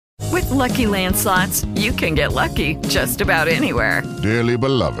Lucky Land Slots, you can get lucky just about anywhere. Dearly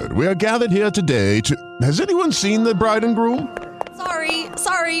beloved, we are gathered here today to... Has anyone seen the bride and groom?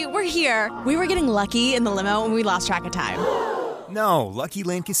 Sorry, we're here. We were getting lucky in the limo and we lost track of time. No, Lucky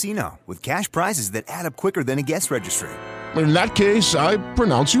Land Casino, with cash prizes that add up quicker than a guest registry. In that case, I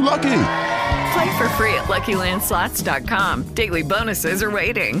pronounce you lucky. Play for free at LuckyLandSlots.com. Daily bonuses are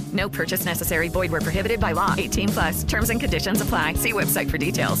waiting. No purchase necessary. Void where prohibited by law. 18+. Terms and conditions apply. See website for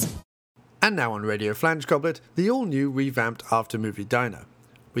details. And now on Radio Flange Goblet, the all-new revamped after-movie diner.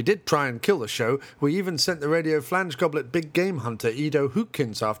 We did try and kill the show. We even sent the Radio Flange Goblet big game hunter Edo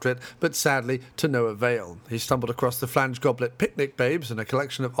Hootkins after it, but sadly to no avail. He stumbled across the Flange Goblet picnic babes and a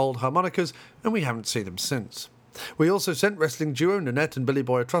collection of old harmonicas, and we haven't seen them since. We also sent wrestling duo Nanette and Billy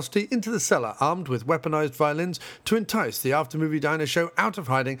Boy Atrocity into the cellar armed with weaponized violins to entice the after-movie diner show out of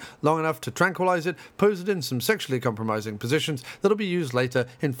hiding long enough to tranquilize it, pose it in some sexually compromising positions that'll be used later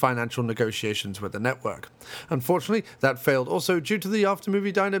in financial negotiations with the network. Unfortunately, that failed also due to the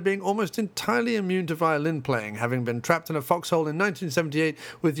after-movie diner being almost entirely immune to violin playing, having been trapped in a foxhole in 1978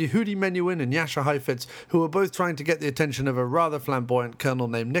 with Yehudi Menuhin and Yasha Heifetz, who were both trying to get the attention of a rather flamboyant colonel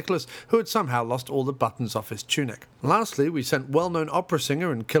named Nicholas, who had somehow lost all the buttons off his tunic. Lastly, we sent well-known opera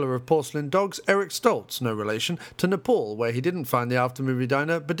singer and killer of porcelain dogs Eric Stoltz, no relation, to Nepal, where he didn't find the after-movie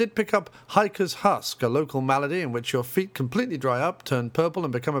diner, but did pick up Hiker's Husk, a local malady in which your feet completely dry up, turn purple,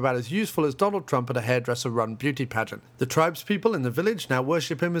 and become about as useful as Donald Trump at a hairdresser-run beauty pageant. The tribespeople in the village now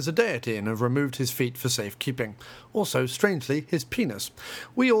worship him as a deity and have removed his feet for safekeeping. Also, strangely, his penis.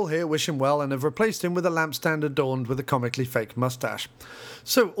 We all here wish him well and have replaced him with a lampstand adorned with a comically fake mustache.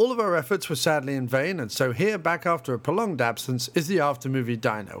 So, all of our efforts were sadly in vain, and so here, back after a prolonged absence, is the after-movie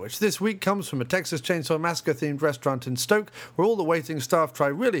diner, which this week comes from a Texas Chainsaw Massacre-themed restaurant in Stoke, where all the waiting staff try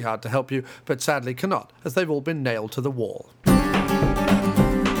really hard to help you, but sadly cannot, as they've all been nailed to the wall.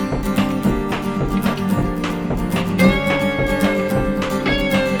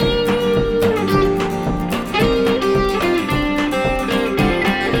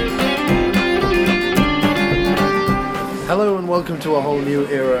 Hello and welcome to a whole new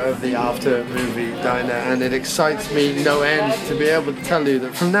era of the After Movie Diner, and it excites me no end to be able to tell you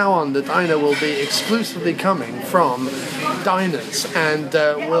that from now on the diner will be exclusively coming from diners and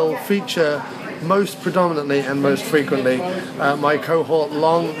will feature most predominantly and most frequently my cohort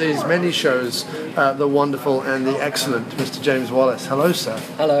along these many shows, the wonderful and the excellent Mr. James Wallace. Hello, sir.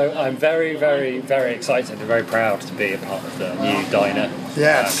 Hello, I'm very, very, very excited and very proud to be a part of the new diner.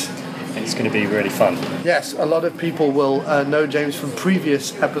 Yes. It's going to be really fun. Yes, a lot of people will know James from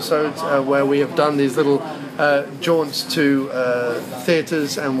previous episodes where we have done these little jaunts to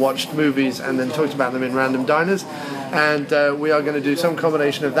theatres and watched movies and then talked about them in random diners. And we are going to do some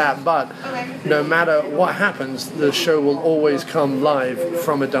combination of that, but no matter what happens, the show will always come live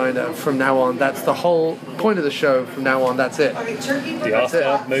from a diner from now on. That's the whole point of the show from now on. That's it. The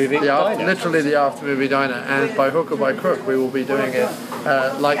after-movie diner. Literally the after-movie diner. And by hook or by crook, we will be doing it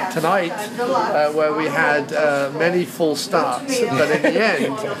like tonight, where we had many full starts. But in the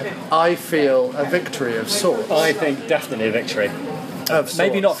end, I feel a victory of sorts. I think definitely a victory.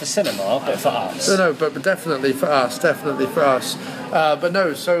 Maybe not for cinema, but for us. No, but definitely for us. But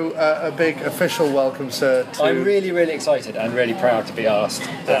no, so a big official welcome, sir. I'm really, really excited and really proud to be asked,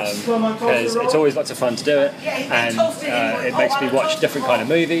 because it's always lots of fun to do it, and it makes me watch different kind of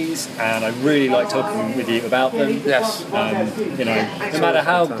movies, and I really like talking with you about them. Yes. You know, no matter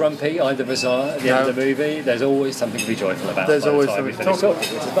how grumpy either of us are at the end of the movie, there's always something to be joyful about. There's always something to talk about,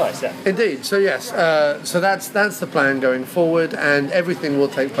 which is nice. Yeah. Indeed. So yes, so that's the plan going forward, and everything will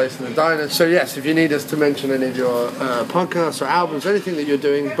take place in the diner. So yes, if you need us to mention any of your podcasts or albums, anything that you're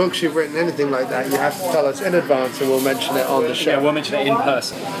doing, books you've written, anything like that, you have to tell us in advance and we'll mention it on the show. Yeah, we'll mention it in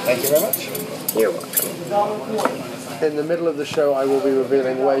person. Thank you very much. You're welcome. In the middle of the show, I will be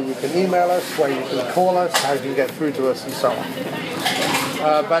revealing where you can email us, where you can call us, how you can get through to us, and so on.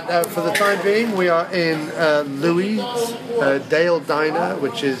 But for the time being, we are in Louis' Dale Diner,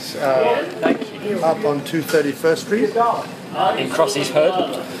 which is up on 231st Street. In Crossy's Hood.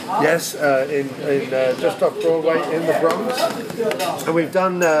 Yes, in just off Broadway in the Bronx. And we've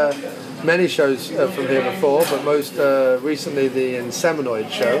done many shows from here before, but most recently the Inseminoid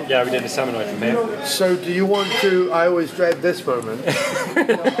show. Yeah, we did Inseminoid from here. So do you want to, I always dread this moment,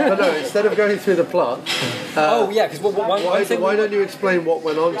 but no, instead of going through the plot, because why don't you explain what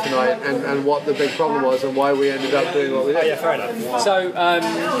went on tonight and what the big problem was and why we ended up doing what we did? Oh yeah, fair enough. So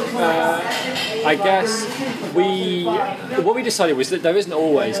I guess what we decided was that there isn't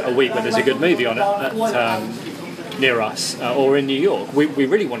always a week when there's a good movie on it at near us or in New York. We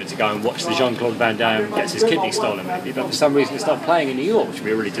really wanted to go and watch the Jean-Claude Van Damme gets his kidney stolen movie, but for some reason it started playing in New York, which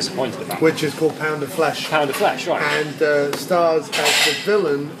we were really disappointed about. Which is called Pound of Flesh. Pound of Flesh, right. And stars as the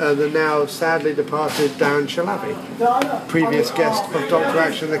villain the now sadly departed Darren Chalabi, previous guest of Dr.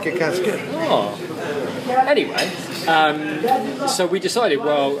 Action, the Kick-Ass Kid. Oh. Anyway, so we decided,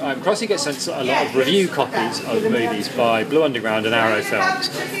 well, Crossy gets sent a lot of review copies of movies by Blue Underground and Arrow Films,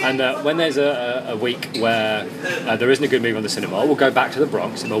 and when there's a week where there isn't a good movie on the cinema, we'll go back to the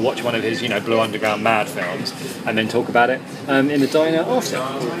Bronx and we'll watch one of his, Blue Underground mad films and then talk about it in the diner after,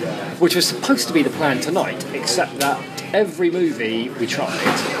 which was supposed to be the plan tonight, except that every movie we tried,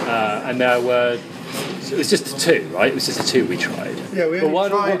 and it was just the two, right? It was just the two we tried. Yeah, we only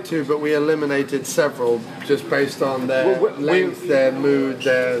tried two, but we eliminated several just based on their length, their mood,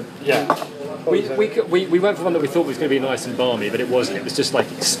 their... Yeah. We went for one that we thought was going to be nice and balmy, but it wasn't. It was just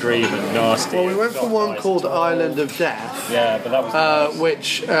like extreme and nasty. Well, we went for one called Island of Death. Yeah, but that was nice.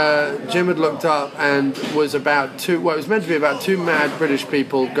 Which Jim had looked up and was about two. Well, it was meant to be about two mad British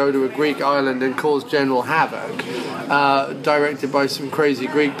people go to a Greek island and cause general havoc, directed by some crazy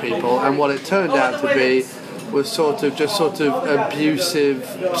Greek people. And what it turned out to be was sort of abusive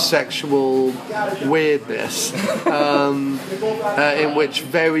sexual weirdness in which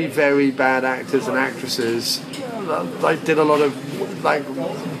very, very bad actors and actresses did a lot of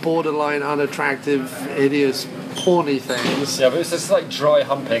borderline unattractive, hideous, porny things. Yeah, but it was just like dry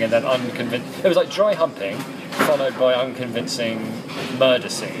humping and then unconvincing. It was like dry humping followed by unconvincing murder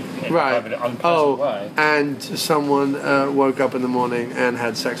scene in kind of an unpleasant way. And someone woke up in the morning and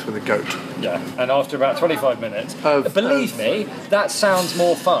had sex with a goat. Yeah, and after about 25 minutes, believe me, that sounds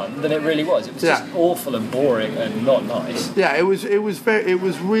more fun than it really was. It was just awful and boring and not nice. Yeah, it was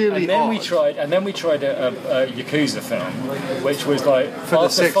really and then odd. we tried a Yakuza film, which was like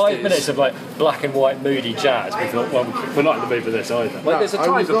after 5 minutes of like black and white moody jazz, we thought, well, we're not in the mood for this either. Like, there's a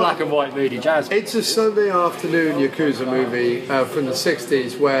time for black and white moody jazz. It's a Sunday afternoon Yakuza movie from the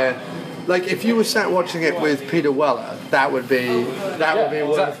 60s where, like, if you were sat watching it with Peter Weller, that would be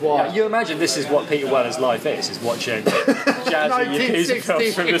worthwhile. Yeah, you imagine this is what Peter Weller's life is watching jazzy Yakuza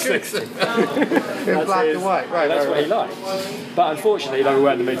films from the 60s. In black and white, right. That's what he likes. But unfortunately, we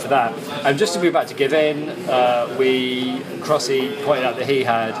weren't in the mood for that. And just to be about to give in, Crossy pointed out that he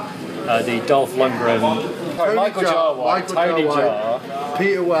had the Dolph Lundgren, Michael Jar, Tony Jaa,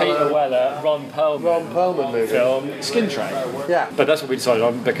 Peter Weller, Ron Perlman movie. film, Skin Train. Yeah. But that's what we decided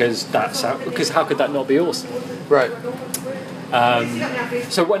on because how could that not be awesome? Right.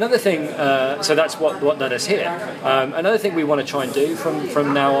 So another thing, so that's what led us here. Another thing we want to try and do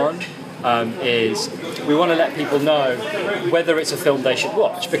from now on is we want to let people know whether it's a film they should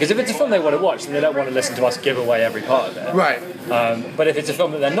watch. Because if it's a film they want to watch, then they don't want to listen to us give away every part of it. Right. But if it's a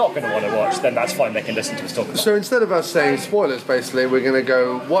film that they're not going to want to watch, then that's fine, they can listen to us talk about it. So instead of us saying spoilers, basically, we're going to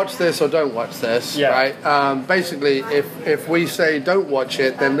go watch this or don't watch this, right? Basically, if we say don't watch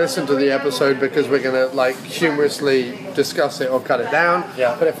it, then listen to the episode because we're going to, like, humorously discuss it or cut it down.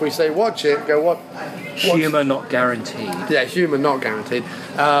 Yeah. But if we say watch it, go watch. Humour not guaranteed. Yeah, humour not guaranteed.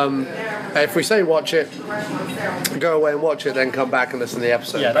 If we say watch it, go away and watch it, then come back and listen to the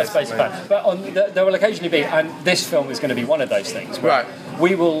episode. Yeah, that's basically it. But there will occasionally be, and this film is going to be one of those things. Right.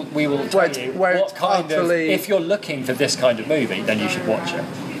 We will tell you what kind of. If you're looking for this kind of movie, then you should watch it.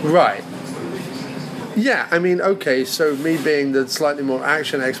 Right. Yeah, I mean, okay, so me being the slightly more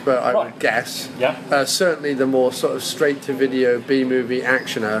action expert, I would guess. Yeah. Certainly the more sort of straight-to-video B-movie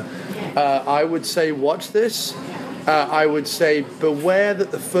actioner, I would say watch this. I would say beware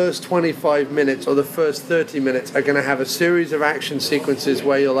that the first 25 minutes or the first 30 minutes are going to have a series of action sequences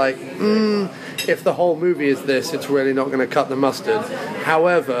where you're like, if the whole movie is this, it's really not going to cut the mustard.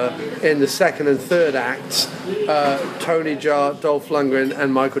 However, in the second and third acts, Tony Jaa, Dolph Lundgren,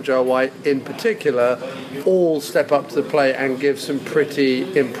 and Michael Jar White in particular all step up to the plate and give some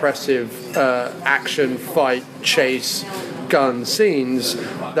pretty impressive action, fight, chase, gun scenes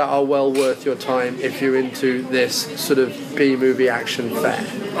that are well worth your time if you're into this sort of B-movie action fare.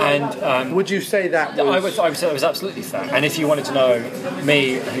 And would you say that was... I would say it was absolutely fair. And if you wanted to know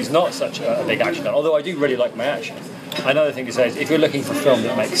me, who's not such a big action fan, although I do really like my action, another thing to say is if you're looking for a film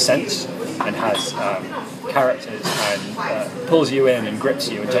that makes sense and has characters and pulls you in and grips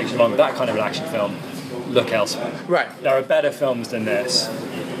you and takes you along, that kind of an action film, look elsewhere. Right. There are better films than this.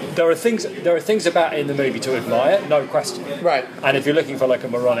 There are things about it in the movie to admire, no question. Right. And if you're looking for like a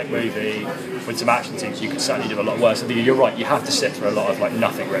moronic movie with some action scenes, you could certainly do a lot worse. You're right, you have to sit through a lot of like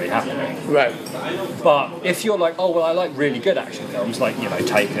nothing really happening. Right. But if you're like, oh well, I like really good action films, like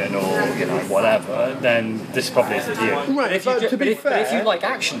Taken or whatever, then this probably isn't for you. Right. But to be fair, if you like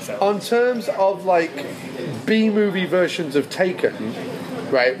action films, on terms of like B-movie versions of Taken,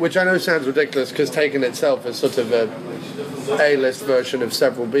 right? Which I know sounds ridiculous because Taken itself is sort of a A-list version of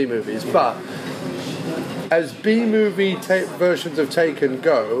several B-movies, but as B-movie versions of Taken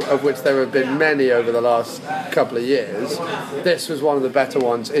go, of which there have been many over the last couple of years, this was one of the better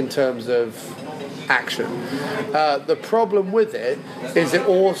ones in terms of action. The problem with it is it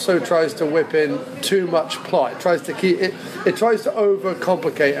also tries to whip in too much plot. It tries to keep it tries to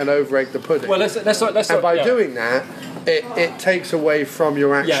overcomplicate and over-egg the pudding. Well, and by doing that, it takes away from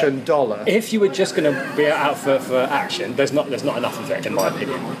your action dollar. If you were just going to be out for action, there's not enough of it, in my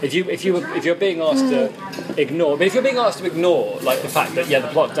opinion. If you're being asked to ignore, but if you're being asked to ignore like the fact that the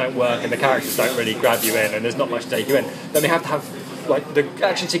plot don't work and the characters don't really grab you in and there's not much to take you in, then we have to have like the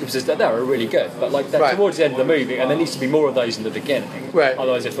action sequences that are really good, but like they're towards the end of the movie, and there needs to be more of those in the beginning. Right.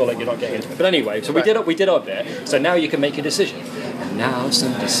 Otherwise, I feel like you're not getting into it. But anyway, so we did our bit. So now you can make a decision. And now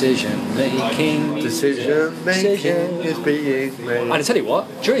some decision making. Decision making is being made. And I tell you what,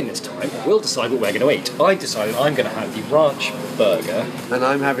 during this time, we'll decide what we're going to eat. I decided I'm going to have the ranch burger, and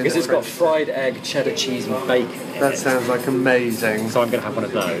I'm having because it's got fried egg, cheddar cheese, and bacon. That sounds like amazing. So I'm going to have one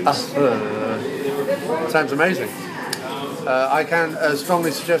of those. Sounds amazing. I can strongly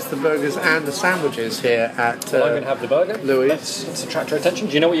suggest the burgers and the sandwiches here at I'm going to have the burger. Louis. Let's attract our attention.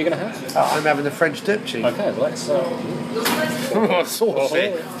 Do you know what you're going to have? I'm having the French dip cheese. Okay, well, let's...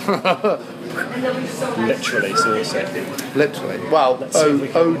 saucy. Literally saucy. Literally. Well,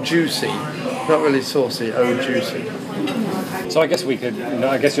 juicy. Not really saucy, juicy. So I guess we could...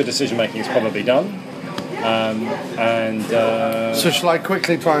 I guess your decision making is probably done. So shall I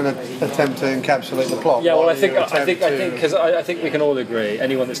quickly try and attempt to encapsulate the plot? Yeah, well, I think because I think we can all agree.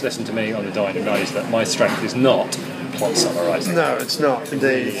 Anyone that's listened to me on the diner knows that my strength is not plot summarising. No, it's not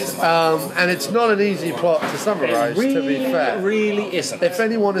indeed, and it's not an easy plot to summarise. To be fair, it really isn't. If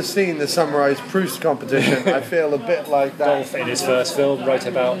anyone has seen the summarised Proust competition, I feel a bit like that. Dolph, in his first film, wrote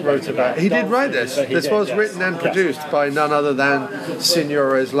about. He did write this. This was written and produced by none other than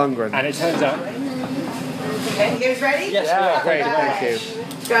Signores Lundgren. And it turns out. Okay, you guys ready? Yes, yeah, great, thank you.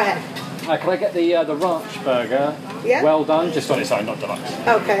 Go ahead. Can I get the ranch burger? Yeah. Well done, just on its own, not deluxe.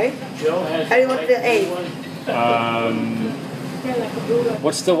 Okay. How do you want the egg?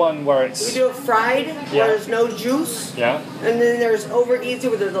 What's the one where it's... We do it fried, where there's no juice. Yeah. And then there's over easy,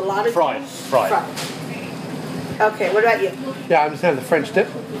 where there's a lot of juice. Fried. Okay, what about you? Yeah, I'm just having the French dip.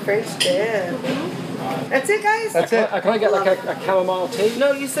 French dip. That's it, guys? That's it. Can I get like a chamomile tea?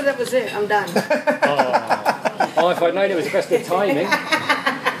 No, you said that was it. I'm done. Oh, if I'd known it was a question of timing.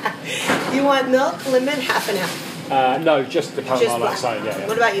 You want milk, lemon, half and half? No, just the chamomile black. outside, yeah.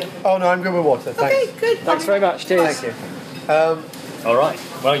 What about you? Oh, no, I'm good with water, thanks. Okay, good. Thanks very much, cheers. Thank you. All right,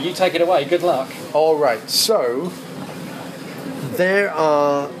 well, you take it away, good luck. All right, so there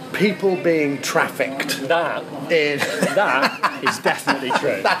are people being trafficked. That is definitely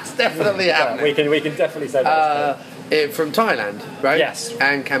true. That's definitely happening. We can definitely say that. From Thailand, right? Yes.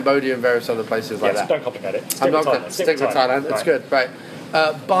 And Cambodia and various other places like that. Don't complicate it. I'm not going to stick with Thailand. It's good, right?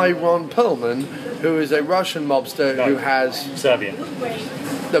 By Ron Perlman, who is a Russian mobster who has... Serbian.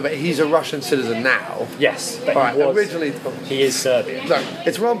 No, but he's a Russian citizen now. Yes, but originally... He is Serbian. Look,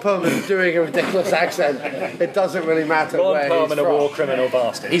 it's Ron Perlman doing a ridiculous accent. It doesn't really matter where he's from. Ron Perlman, a war criminal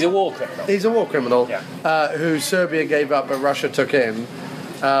bastard. He's a war criminal. He's a war criminal who Serbia gave up but Russia took in.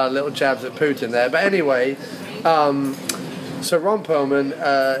 Little jabs at Putin there. But anyway... so Ron Perlman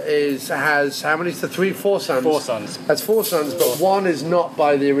has how many? Four sons. 4 sons. That's 4 sons, but one is not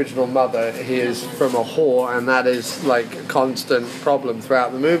by the original mother. He is from a whore, and that is like a constant problem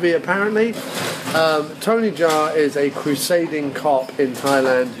throughout the movie. Apparently, Tony Jaa is a crusading cop in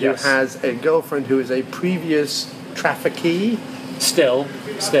Thailand who has a girlfriend who is a previous traffickee. Still.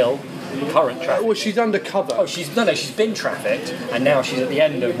 Current traffic. Well, she's undercover. Oh, she's been trafficked, and now she's at the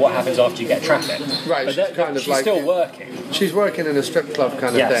end of what happens after you get trafficked. Right, but she's still working. She's working in a strip club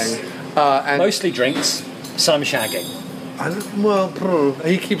kind of thing. And mostly drinks, some shagging.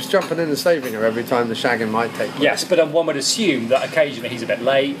 He keeps jumping in and saving her every time the shagging might take place. Yes, but one would assume that occasionally he's a bit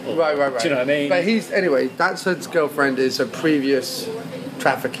late. Right. Do you know what I mean? But anyway, that's his girlfriend is a previous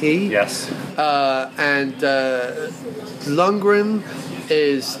traffickee. Yes. And Lundgren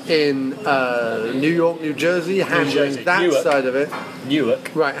is in New York, New Jersey, handling that side of it.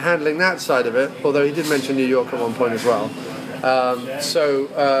 Newark. Right, handling that side of it, although he did mention New York at one point as well.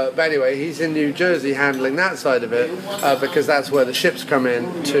 But anyway, he's in New Jersey handling that side of it because that's where the ships come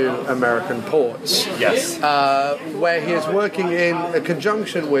in to American ports. Yes. Where he is working in a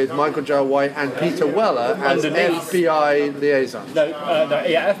conjunction with Michael J. White and Peter Weller as FBI liaison.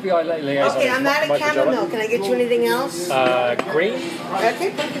 FBI liaison. Okay, I'm out of chamomile. Can I get you anything else? Green?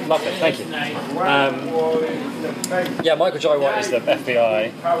 Okay, perfect. Lovely, thank you. Michael J. White is the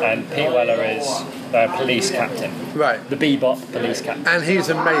FBI and Pete Weller is the police captain. Right. The Bebop police captain. And he's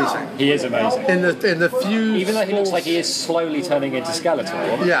amazing. He is amazing. In the few... Even though he looks like he is slowly turning into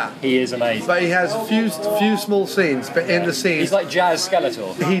Skeletor, he is amazing. But he has few small scenes, but in the scenes... He's like Jazz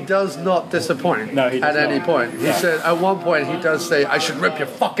Skeletor. He does not disappoint at any point. He said, at one point, he does say, I should rip your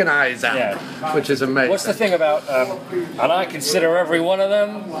fucking eyes out, which is amazing. What's the thing about, and I consider every one of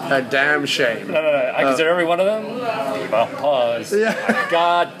them... a damn shame. No. I consider every one of them... pause. A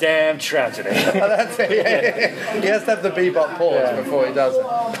goddamn tragedy. That's it. He has to have the bebop pause before he does it.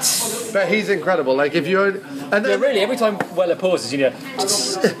 But he's incredible. Like if you're... really, every time Weller pauses, you know...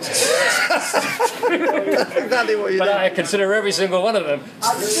 exactly what you do. But I consider every single one of them...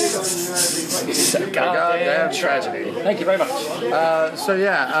 goddamn tragedy. Thank you very much.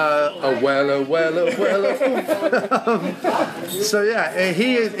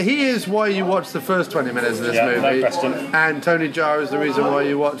 He is why you watch the first 20 minutes of this movie. No question. And Tony Jaa is the reason why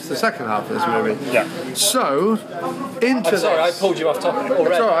you watch the second half of this movie. Yeah. So, I'm sorry, I pulled you off topic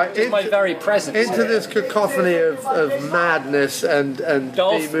already. It's all right. My very presence. Into this cacophony of madness and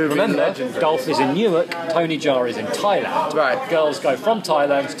Dolph, B-movie remember, legendary. Dolph is in Newark, Tony Jaa is in Thailand. Right. Girls go from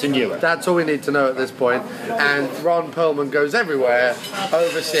Thailand to Newark. That's all we need to know at this point. And Ron Perlman goes everywhere,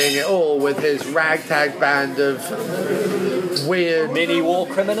 overseeing it all with his ragtag band of weird... mini war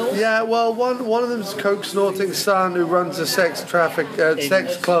criminals? Yeah, well, one of them's coke snorting son who runs a sex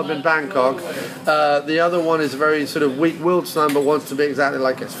club in Bangkok. The other one is a very sort of weak-willed son but wants to be exactly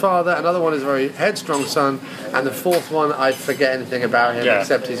like his father. Another one is a very headstrong son. And the fourth one, I forget anything about him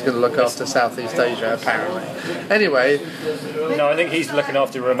except he's going to look after Southeast Asia, apparently. Anyway... No, I think he's looking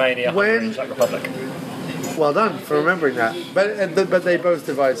after Romania, Hungary, and Czech Republic. Well done for remembering that. But they both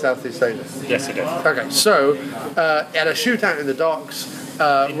divide Southeast Asia. Yes, they do. Okay, so at a shootout in the docks,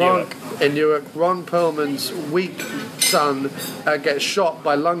 in Newark, Ron Perlman's weak son gets shot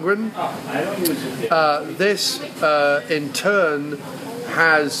by Lundgren. This, in turn,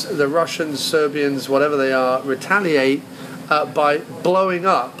 has the Russians, Serbians, whatever they are, retaliate by blowing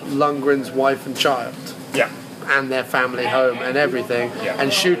up Lundgren's wife and child. Yeah. And their family home and everything,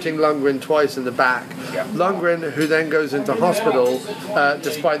 and shooting Lundgren twice in the back. Lundgren, who then goes into hospital,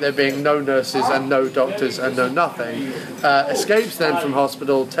 despite there being no nurses and no doctors and no nothing, escapes then from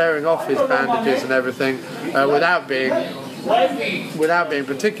hospital, tearing off his bandages and everything, without being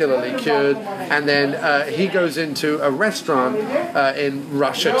particularly cured, and then he goes into a restaurant in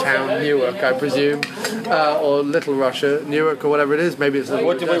Russia Town, Newark, I presume, or Little Russia, Newark, or whatever it is. Maybe it's. We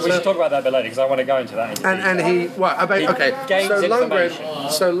should talk about that a bit later because I want to go into that.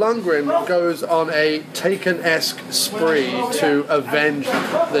 So Lundgren goes on a Taken-esque spree to avenge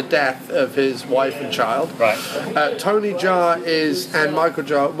the death of his wife and child. Right. Tony Jaa and Michael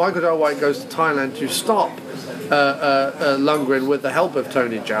J. White goes to Thailand to stop Lundgren with the help of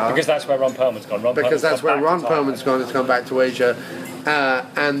Tony Jaa. Because that's where Ron Perlman's gone. Ron Perlman's gone. He's gone back to Asia.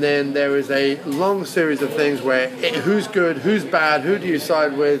 And then there is a long series of things where who's good, who's bad, who do you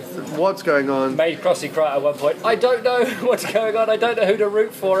side with, what's going on. Made Crossy cry at one point. I don't know what's going on. I don't know who to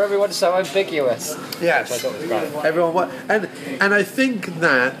root for. Everyone's so ambiguous. Yes. Which I thought was great. Everyone, and I think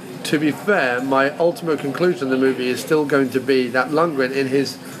that, to be fair, my ultimate conclusion of the movie is still going to be that Lundgren, in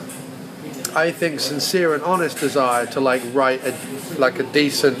his, I think, sincere and honest desire to write a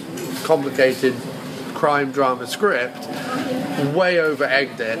decent, complicated crime drama script, way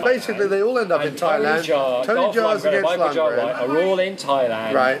over-egged it. Basically, they all end up in Thailand. Tony Jaa's against Michael J. White are all in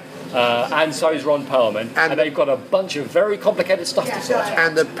Thailand. Right. And so is Ron Perlman. And they've got a bunch of very complicated stuff to sort out.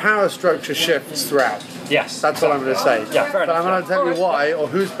 And the power structure shifts throughout. Yes. That's what I'm going to say. Yeah, fair enough. But I'm going to tell you why, or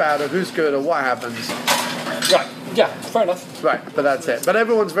who's bad, or who's good, or what happens. Right. Yeah, fair enough. Right, but that's it. But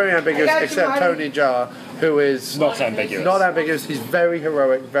everyone's very ambiguous except Tony Jaa, who is... Not ambiguous. Not ambiguous. He's very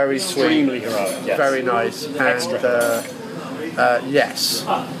heroic, very sweet. Extremely heroic, yes. Very nice. Extra. Yes.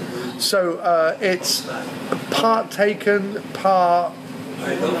 So it's part Taken, part...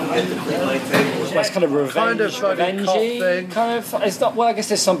 It's kind of revenge, kind of buddy cop thing. Kind of, it's not, well, I guess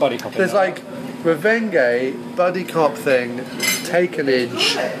there's some buddy cop. There's revenge, buddy cop thing,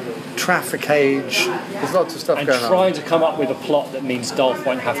 Takenage, traffic age. There's lots of stuff and going on. trying to come up with a plot that means Dolph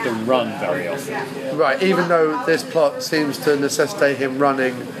won't have to run very often. Right, even though this plot seems to necessitate him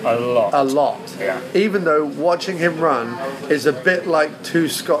running A lot. Yeah. Even though watching him run is a bit like two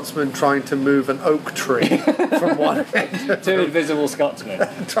Scotsmen trying to move an oak tree from one end. Two invisible Scotsmen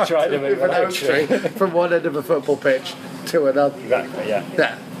trying to move an oak tree. from one end of a football pitch to another. Exactly, yeah.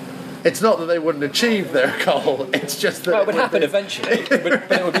 Yeah. It's not that they wouldn't achieve their goal, it's just that... Well, it would happen eventually,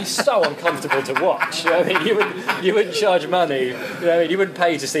 but it would be so uncomfortable to watch. You know what I mean? You wouldn't charge money, you know what I mean? You wouldn't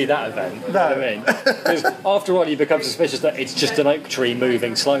pay to see that event. You know what I mean? Because after all, you become suspicious that it's just an oak tree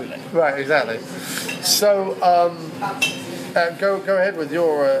moving slowly. Right, exactly. So, go ahead with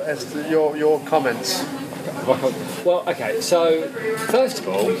your comments. Well, okay, so first of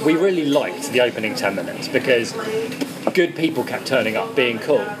all, we really liked the opening 10 minutes because good people kept turning up, being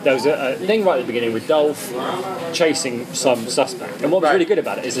cool. There was a thing right at the beginning with Dolph chasing some suspect, and what was really good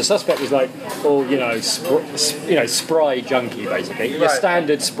about it is the suspect was like all spry junkie basically. Your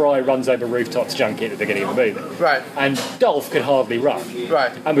standard spry runs over rooftops junkie at the beginning of the movie. Right. And Dolph could hardly run.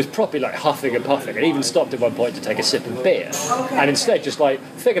 Right. And was properly like huffing and puffing, and even stopped at one point to take a sip of beer, and instead just like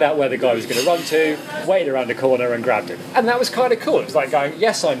figured out where the guy was going to run to, waited around the corner and grabbed him, and that was kind of cool. It was like going,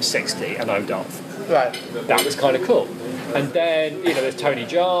 yes, I'm 60 and I'm Dolph. Right. That was kind of cool. And then, there's Tony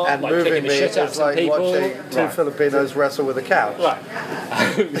Jaa, and like kicking the shit out of some like people. Watching two Filipinos wrestle with a couch. Right.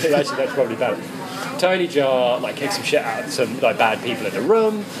 Actually, that's probably better. Tony Jaa, like, kicked some shit out of some like bad people in the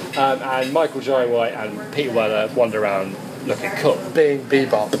room, and Michael Jai White and Peter Weller wander around looking cool. Being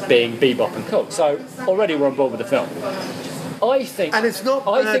bebop and cool. So, already we're on board with the film. I think... And it's not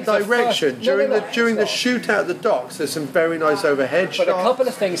bad direction. During the shootout at the docks, there's some very nice overhead shots. But a couple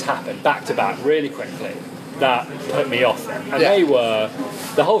of things happened back to back really quickly that put me off it. And they were...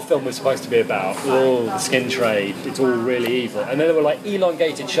 The whole film was supposed to be about, the skin trade, it's all really evil. And then there were like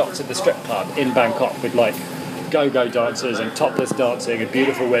elongated shots of the strip club in Bangkok with like go-go dancers and topless dancing and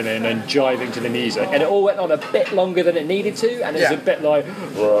beautiful women and jiving to the music. And it all went on a bit longer than it needed to, and it was a bit like,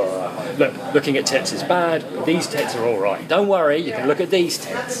 look, looking at tits is bad, but these tits are all right. Don't worry, you can look at these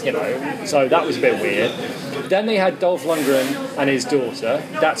tits, So that was a bit weird. Then they had Dolph Lundgren and his daughter.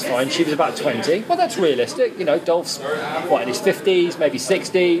 That's fine. She was about 20. Well, that's realistic. Dolph's, in his 50s, maybe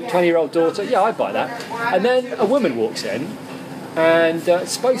 60, 20-year-old daughter. Yeah, I'd buy that. And then a woman walks in, and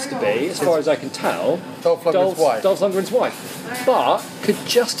it's supposed to be, as far as I can tell, Dolph Lundgren's wife. But could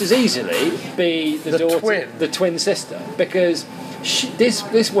just as easily be the daughter, the twin sister, because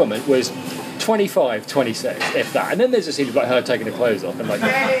this woman was 25, 26, if that. And then there's a scene of like her taking her clothes off and like,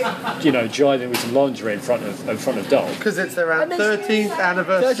 driving with some lingerie in front of Dolph. Because it's their 13th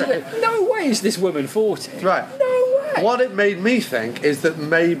anniversary. No way is this woman 40. Right. No way. What it made me think is that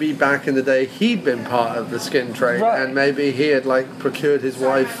maybe back in the day he'd been part of the skin trade, and maybe he had like procured his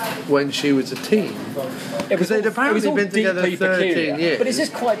wife when she was a teen. Because they'd apparently been together 13 years. But it's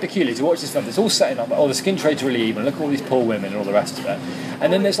just quite peculiar to watch this film. It's all setting up, the skin trade's really evil, look at all these poor women and all the rest of it.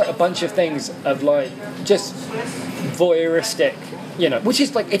 And then there's like a bunch of things of like just voyeuristic, which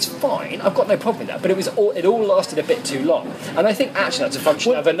is like, it's fine, I've got no problem with that, but it all lasted a bit too long. And I think actually that's a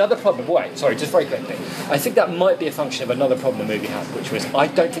function of another problem. Just very quickly. I think that might be a function of another problem the movie had, which was I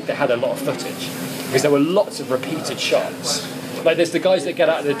don't think they had a lot of footage, because there were lots of repeated shots. Like there's the guys that get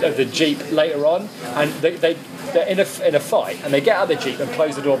out of the Jeep later on, and they're in a fight, and they get out of the Jeep and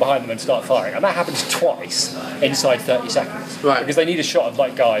close the door behind them and start firing, and that happens twice inside 30 seconds. Right. Because they need a shot of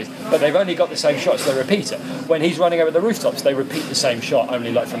like guys, but they've only got the same shot, so they repeat it. When he's running over the rooftops, they repeat the same shot,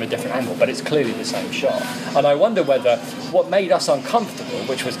 only like from a different angle, but it's clearly the same shot. And I wonder whether what made us uncomfortable,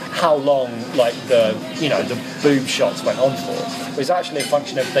 which was how long like the boob shots went on for, was actually a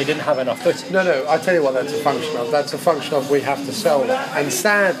function of they didn't have enough footage. No, I tell you what that's a function of. That's a function of we have to sell that. And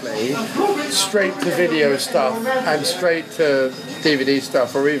sadly, straight to video stuff and straight to DVD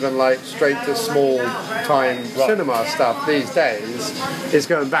stuff, or even like straight to small time cinema stuff these days is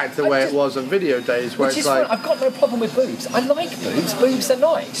going back to the way it was on video days, where it's like... I've got no problem with boobs. I like boobs. Boobs are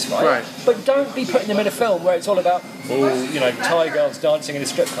nice, right? But don't be putting them in a film where it's all about, Thai girls dancing in a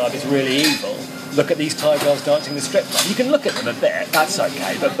strip club is really evil. Look at these Thai girls dancing in the strip club. You can look at them a bit, that's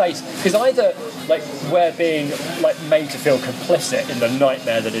okay, but because either like we're being like made to feel complicit in the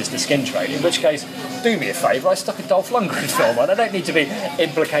nightmare that is the skin trade, in which case, do me a favour, I stuck a Dolph Lundgren film on. I don't need to be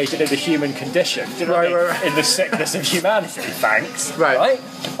implicated in the human condition, do you know what I mean? In the sickness of humanity, thanks. Right?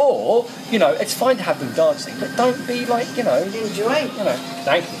 Or, it's fine to have them dancing, but don't be like, Enjoy.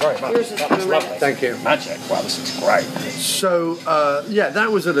 Thank you very much. That was lovely. Thank you. Magic. Wow, this is great. So, that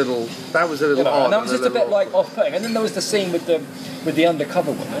was a little odd. And that was just a bit like off-putting. And then there was the scene with the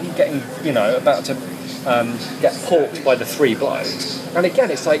undercover woman getting, about to get porked by the three blokes. And again,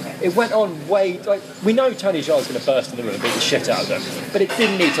 it's like, it went on way, like, we know Tony Jaa's going to burst in the room and beat the shit out of them, but it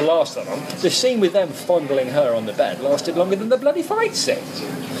didn't need to last that long. The scene with them fondling her on the bed lasted longer than the bloody fight scene.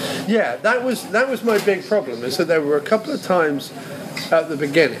 Yeah, that was my big problem, is that there were a couple of times at the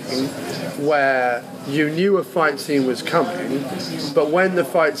beginning where you knew a fight scene was coming, but when the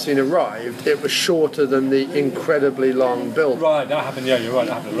fight scene arrived, it was shorter than the incredibly long build. Right, that happened, yeah, you're right,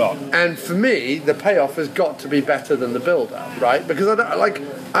 that happened a lot. And for me, the payoff has got to be better than the build-up, right? Because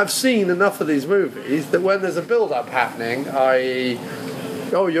I've seen enough of these movies that when there's a build-up happening, i.e.,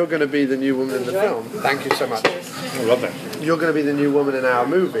 oh, you're going to be the new woman in the film. Thank you so much. I love it. You're going to be the new woman in our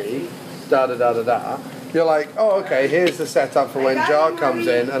movie, da-da-da-da-da. You're like, oh, okay, here's the setup for when Jaa comes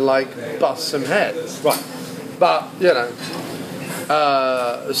in and, busts some heads. Right. But,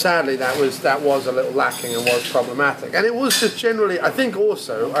 sadly, that was a little lacking and was problematic. And it was just generally, I think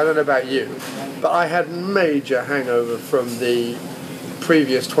also, I don't know about you, but I had major hangover from the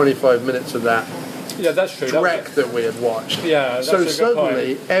previous 25 minutes of that. Yeah, that's true. Trek that we had watched. Yeah, that's so a good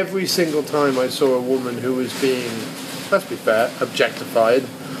suddenly, point. every single time I saw a woman who was being, let's be fair, objectified,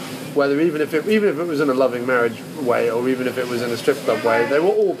 even if it was in a loving marriage way or even if it was in a strip club way, they were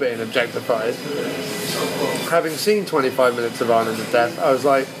all being objectified. Having seen 25 minutes of Island of Death, I was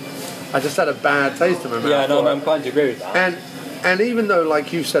like, I just had a bad taste in my mouth. Yeah, no, I'm quite to agree with that. And even though,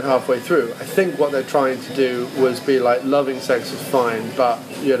 like you said halfway through, I think what they're trying to do was be like, loving sex is fine, but,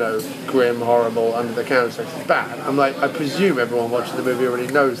 grim, horrible, under-the-counter sex is bad. I'm like, I presume everyone watching the movie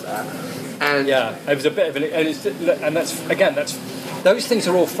already knows that. And yeah, it was a bit of those things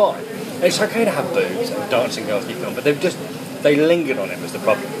are all fine. It's okay to have boobs and dancing girls in your film, but they lingered on it was the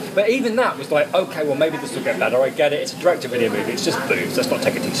problem. But even that was like, okay, well maybe this will get better, I get it, it's a direct-to-video movie, it's just boobs, let's not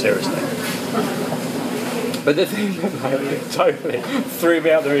take it too seriously. But the thing that totally threw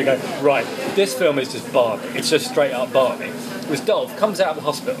me out the room, going, right, this film is just Barbie, it's just straight up Barbie. Was Dolph comes out of the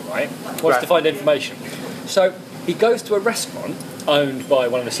hospital, right, wants to find information. So he goes to a restaurant owned by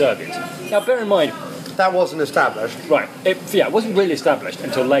one of the Serbians. Now bear in mind, that wasn't established. Right. It wasn't really established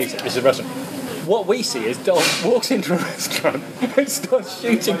until later. This is a restaurant. What we see is Dolph walks into a restaurant and starts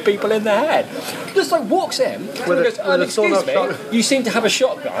shooting people in the head. Just walks in and goes, excuse me, you seem to have a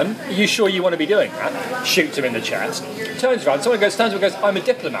shotgun. Are you sure you want to be doing that? Shoots him in the chest. Turns around, stands up and goes, I'm a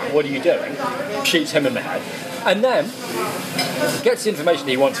diplomat, what are you doing? Shoots him in the head. And then gets the information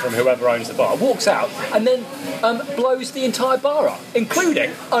he wants from whoever owns the bar, walks out, and then blows the entire bar up,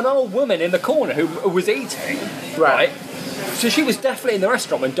 including an old woman in the corner who was eating, right? So she was definitely in the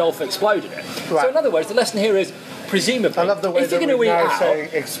restaurant when Dolph exploded it. Right. So in other words, the lesson here is, presumably, I love the way that we're now saying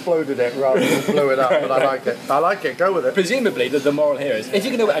exploded it rather than blew it up, but I like it. I like it, go with it. Presumably, the moral here is, if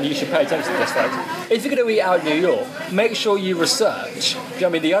you're going to, and you should pay attention to this, folks, if you're going to eat out in New York, make sure you research,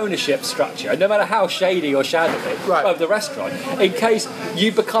 the ownership structure, no matter how shady or shadowy, of the restaurant, in case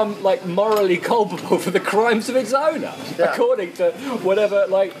you become, morally culpable for the crimes of its owner, according to whatever,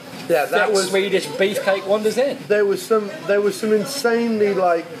 that was Swedish beefcake wanders in. There was some insanely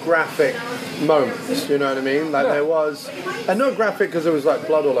graphic moments. You know what I mean? There was, and not graphic because there was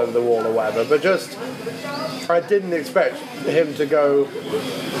blood all over the wall or whatever, but just I didn't expect him to go.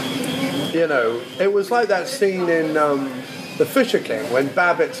 It was like that scene in The Fisher King when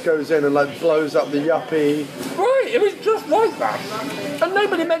Babbitts goes in and blows up the yuppie. Right, it was just like that, and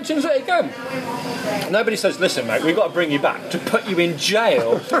nobody mentions it again. Nobody says, listen mate, we've got to bring you back to put you in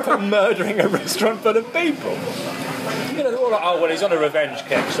jail for murdering a restaurant full of people. They're all like, oh well, he's on a revenge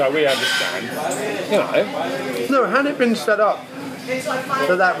kick, so we understand. No, had it been set up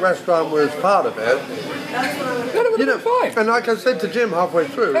so that restaurant was part of it, fine. And like I said to Jim halfway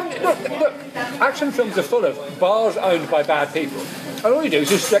through, look, action films are full of bars owned by bad people. And all you do is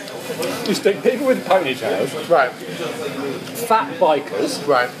just stick people with ponytails, right? Fat bikers,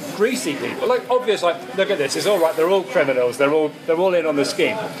 right? Greasy people. Obvious. Look at this. It's all right. They're all criminals. They're all in on the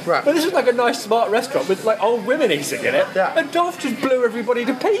scheme. Right. But this is a nice, smart restaurant with old women eating in it. Yeah. And Dolph just blew everybody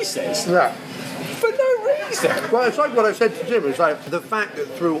to pieces. Yeah. For no reason. Well, it's like what I said to Jim. It's the fact that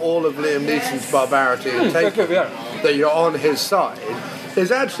through all of Liam Neeson's barbarity and taking, that you're on his side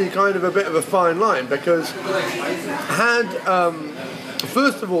is actually kind of a bit of a fine line, because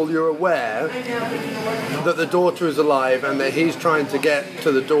first of all, you're aware that the daughter is alive and that he's trying to get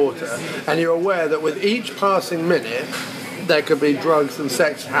to the daughter, and you're aware that with each passing minute there could be drugs and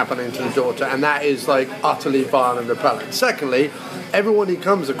sex happening to the daughter, and that is utterly vile and repellent. Secondly, everyone he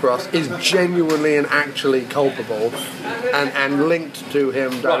comes across is genuinely and actually culpable and linked to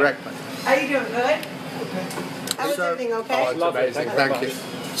him directly. Are you doing good? How was everything okay? Oh, it's amazing, thank you.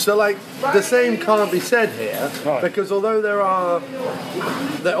 So, like, the same can't be said here, because although there are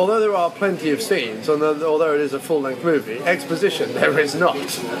plenty of scenes, and although it is a full-length movie, exposition there is not.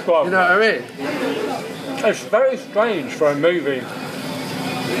 Well, you know what I mean? It's very strange for a movie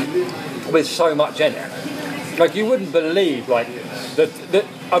with so much in it. Like, you wouldn't believe, like, that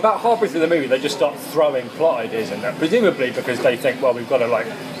about halfway through the movie they just start throwing plot ideas in there, presumably because they think, well, we've got to, like,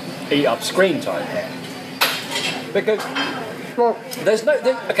 eat up screen time here. Because there's no...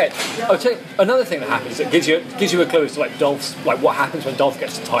 Okay, I'll tell you another thing that happens that gives you a clue as to, like, Dolph's... Like, what happens when Dolph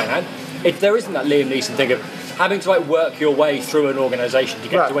gets to Thailand. There isn't that Liam Neeson thing of having to, like, work your way through an organisation to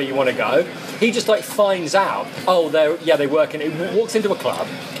get to where you want to go. He just, like, finds out, they work in... He walks into a club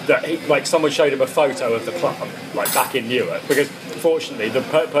that, someone showed him a photo of the club, like, back in Newark, because, fortunately, the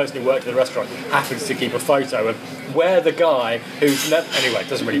person who worked at the restaurant happens to keep a photo of where the guy who's... Anyway, it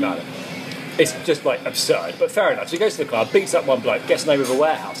doesn't really matter. It's just, like, absurd, but fair enough. So he goes to the club, beats up one bloke, gets the name of a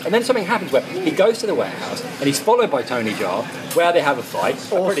warehouse, and then something happens where he goes to the warehouse and he's followed by Tony Jaa, where they have a fight,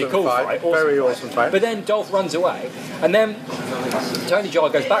 a pretty cool fight, awesome fight. But then Dolph runs away, and then Tony Jaa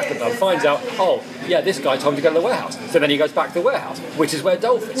goes back to the club, finds out, this guy told him to go to the warehouse. So then he goes back to the warehouse, which is where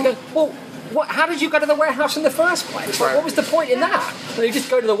Dolph is. He goes, well, how did you go to the warehouse in the first place? Like, what was the point in that? Well, you just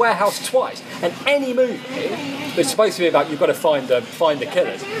go to the warehouse twice. And any movie that's supposed to be about you've got to find the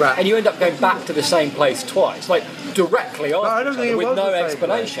killers, and you end up going back to the same place twice, like directly after each other, with no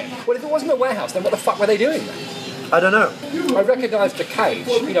explanation. Well, if it wasn't a warehouse, then what the fuck were they doing then? I don't know. I recognised the cage,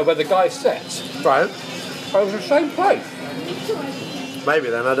 where the guy sits. Right. It was the same place. Maybe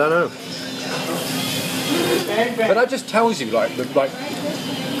then, I don't know. But that just tells you,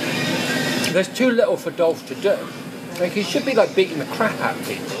 there's too little for Dolph to do. Like, he should be, like, beating the crap out of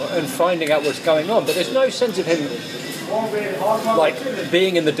people and finding out what's going on, but there's no sense of him, like,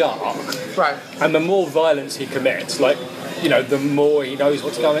 being in the dark. Right. And the more violence he commits, the more he knows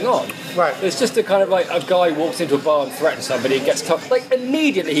what's going on. Right. It's just a kind of, like, a guy walks into a bar and threatens somebody and gets told, like,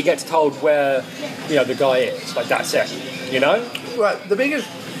 immediately he gets told where, the guy is. Like, that's it, Right,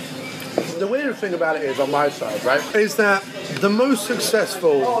 the weirdest thing about it is, on my side, right, is that the most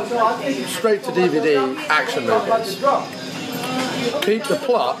successful straight-to-DVD action movies keep the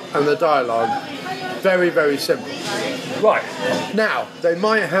plot and the dialogue very, very simple. Right. Now, they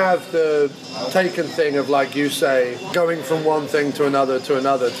might have the taken thing of, like you say, going from one thing to another to,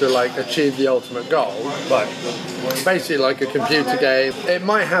 like, achieve the ultimate goal. Right. Basically like a computer game. It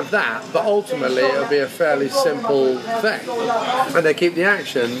might have that, but ultimately it'll be a fairly simple thing. And they keep the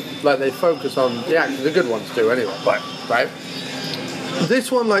action, like, they focus on the action. The good ones do, anyway. Right?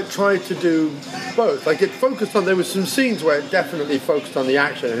 This one, like, tried to do both. Like, it focused on... There were some scenes where it definitely focused on the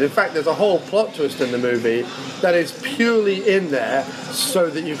action. And, in fact, there's a whole plot twist in the movie that is purely in there so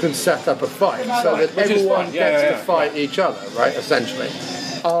that you can set up a fight. So that everyone gets to fight each other, right, essentially.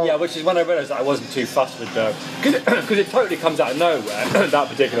 Which is when I realised that I wasn't too fussed with because it totally comes out of nowhere, that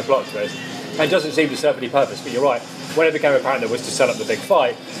particular plot twist, and doesn't seem to serve any purpose. But you're right, when it became apparent that was to set up the big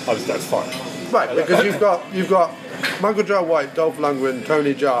fight, that's fine. Right, because you've got Michael Jai White, Dolph Lundgren,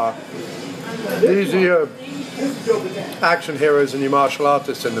 Tony Jaa. These are your action heroes and your martial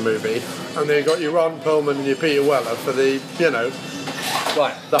artists in the movie, and then you've got your Ron Perlman and your Peter Weller for the,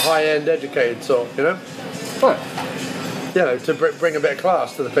 the high-end educated sort, Right. To bring a bit of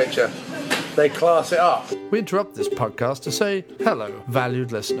class to the picture. They class it up. We interrupt this podcast to say hello,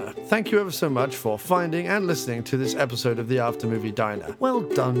 valued listener. Thank you ever so much for finding and listening to this episode of the After Movie Diner. Well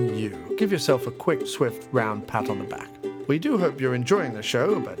done, you. Give yourself a quick, swift, round pat on the back. We do hope you're enjoying the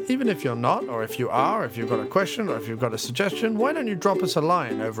show, but even if you're not, or if you are, if you've got a question, or if you've got a suggestion, why don't you drop us a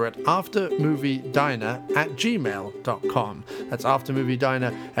line over at aftermoviediner@gmail.com. That's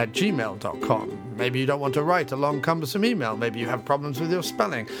aftermoviediner@gmail.com. Maybe you don't want to write a long, cumbersome email. Maybe you have problems with your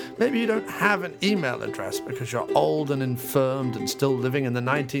spelling. Maybe you don't have an email address because you're old and infirmed and still living in the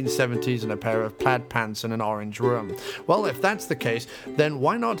 1970s in a pair of plaid pants in an orange room. Well, if that's the case, then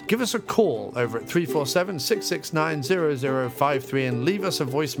why not give us a call over at 347-669-0053 and leave us a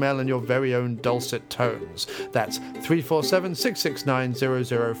voicemail in your very own dulcet tones. That's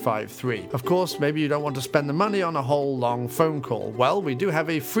 347-669-0053. Of course, maybe you don't want to spend the money on a whole long phone call. Well, we do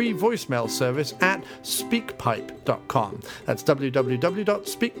have a free voicemail service at speakpipe.com. That's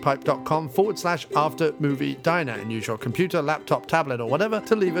www.speakpipe.com/aftermoviediner, and use your computer, laptop, tablet, or whatever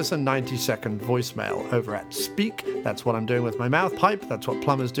to leave us a 90-second voicemail over at Speak. That's what I'm doing with my mouth. Pipe, that's what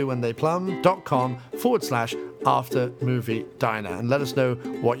plumbers do when they plumb.com/aftermoviediner. After Movie Diner and let us know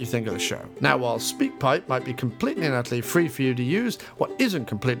what you think of the show. Now, while SpeakPipe might be completely and utterly free for you to use, what isn't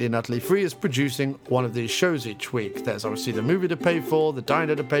completely and utterly free is producing one of these shows each week. There's obviously the movie to pay for, the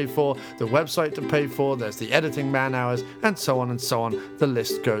diner to pay for, the website to pay for, there's the editing man hours, and so on and so on. The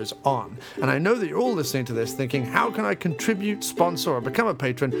list goes on. And I know that you're all listening to this thinking, how can I contribute, sponsor, or become a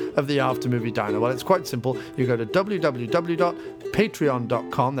patron of the After Movie Diner? Well, it's quite simple. You go to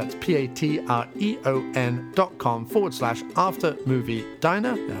www.patreon.com, that's patreon.com/After Movie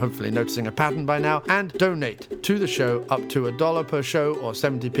Diner. You're hopefully noticing a pattern by now, and donate to the show up to $1 per show or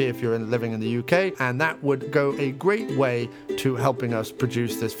 70p if you're living in the UK, and that would go a great way to helping us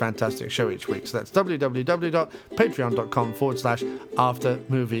produce this fantastic show each week. So that's www.patreon.com/After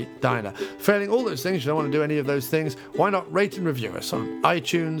Movie Diner. Failing all those things, you don't want to do any of those things, why not rate and review us on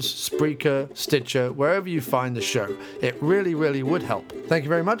iTunes, Spreaker, Stitcher, wherever you find the show. It really, really would help. Thank you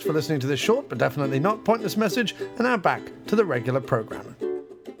very much for listening to this short but definitely not pointless message, and now back to the regular programming.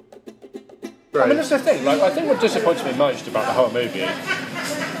 I mean, that's the thing. Like, I think what disappoints me most about the whole movie,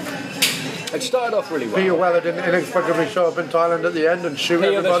 it started off really well. Peter Weller didn't inexplicably show up in Thailand at the end and shoot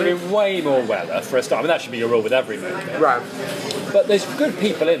everybody. There should be way more Weller for a start. I mean, that should be your rule with every movie. Right. But there's good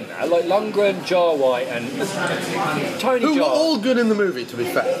people in there, like Lundgren, Jar White, and Tony Jaa. Who were all good in the movie, to be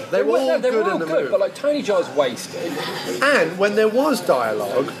fair. They were all good in the movie. But like Tony Jaa's wasted. And when there was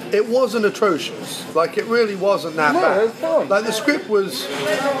dialogue, it wasn't atrocious. Like, it really wasn't that bad. It was fine. Like, the script was,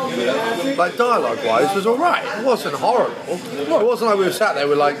 like, dialogue-wise, was alright. It wasn't horrible. It wasn't like we were sat there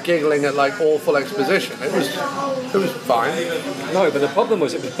with, like, giggling at, like, awful exposition. It was fine. No, but the problem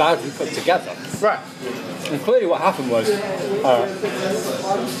was it was badly put together. Right. And clearly what happened was...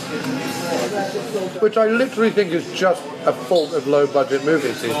 which I literally think is just a fault of low-budget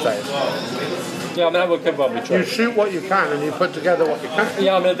movies these days. Yeah, I mean, that could well be true. You shoot what you can and you put together what you can.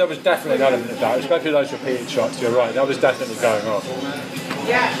 Yeah, I mean, there was definitely an element of that, especially those repeated shots, you're right, that was definitely going on.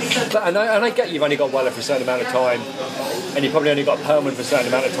 But, and I get you've only got Weller for a certain amount of time, and you probably only got Perlman for a certain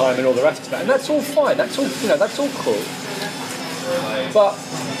amount of time and all the rest of that, and that's all fine, that's all, you know, that's all cool. But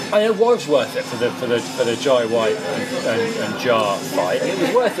I know it was worth it for the Jai White and Jar fight. It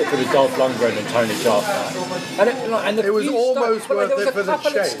was worth it for the Dolph Lundgren and Tony Jaa fight. And it was almost worth it for the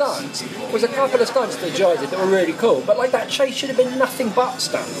chase. There was a couple of stunts that Jai did that were really cool, but like that chase should have been nothing but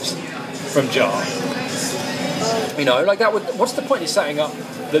stunts from Jar. You know, like that would. What's the point in setting up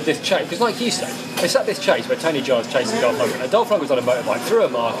this chase? Because, like you said, they set this chase where Tony Jaa's chasing Dolph Lundgren, and Dolph Lundgren's on a motorbike through a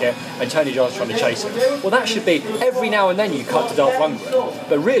market, and Tony Jaa's trying to chase him. Well, that should be every now and then you cut to Dolph Lundgren,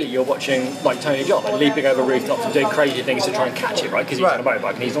 but really you're watching like Tony Jaa like, leaping over rooftops and doing crazy things to try and catch it, right? Because he's on a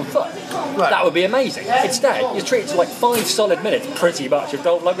motorbike and he's on foot. Right. That would be amazing. Instead, you're treated to like 5 solid minutes, pretty much, of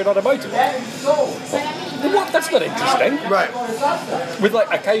Dolph Lundgren on a motorbike. What? That's not interesting. Right. With like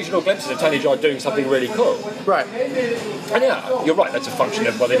occasional glimpses of Tony Jaa doing something really cool. Right. And yeah, you're right, that's a function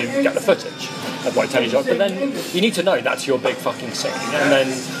of, well, they didn't get the footage of like Tony Jaa, but then you need to know that's your big fucking scene, and then...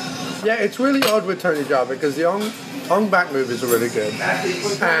 Yeah, it's really odd with Tony Jaa, because the Ong Bak movies are really good,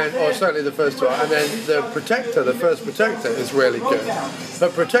 or certainly the first two are, and then the first Protector is really good.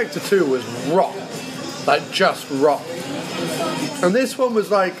 But Protector 2 was rotten. Like, just rotten. And this one was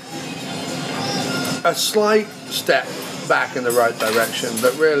like a slight step back in the right direction,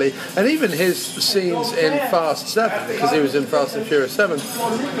 but really, and even his scenes in Fast 7, because he was in Fast and Furious 7,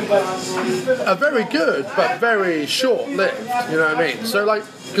 are very good, but very short-lived, you know what I mean? So, like,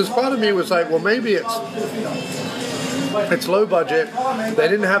 because part of me was like, well, maybe it's low budget, they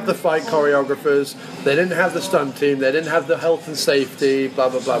didn't have the fight choreographers, they didn't have the stunt team, they didn't have the health and safety, blah,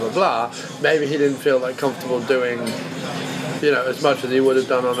 blah, blah, blah, blah. Maybe he didn't feel like comfortable doing, you know, as much as he would have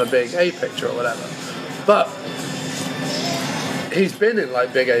done on a big A picture or whatever. But he's been in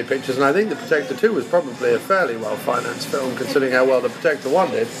like big A pictures, and I think The Protector 2 was probably a fairly well-financed film, considering how well The Protector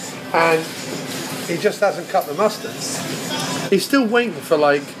 1 did, and he just hasn't cut the mustard. He's still waiting for,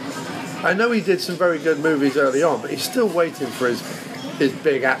 like, I know he did some very good movies early on, but he's still waiting for his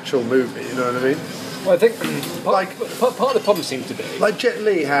big actual movie, you know what I mean? Well, I think part of the problem seems to be... Like Jet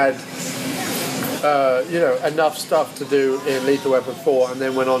Li had... you know, enough stuff to do in Lethal Weapon 4, and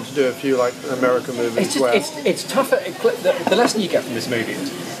then went on to do a few like American movies. It's tougher. The lesson you get from this movie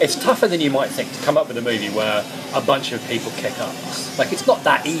is it's tougher than you might think to come up with a movie where a bunch of people kick ass. Like, it's not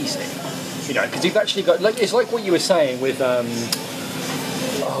that easy, you know, because you've actually got like it's like what you were saying with what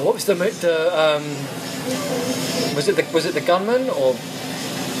was was it the Gunman, or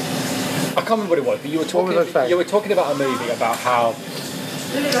I can't remember what it was, but you were talking about a movie about how.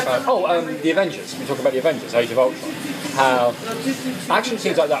 The Avengers. We talk about the Avengers, Age of Ultron. how action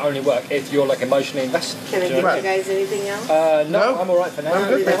scenes like that only work if you're like emotionally invested. Can I Do you get know? you guys anything else? No, I'm all right for now. I'm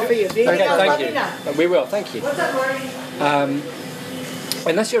good, That's for you. Okay, thank you. We will, thank you. What's up, Marty?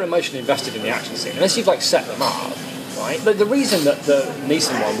 Unless you're emotionally invested in the action scene, unless you've like set them up, right? The reason that the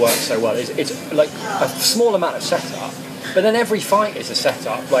Neeson one works so well is it's like a small amount of setup, but then every fight is a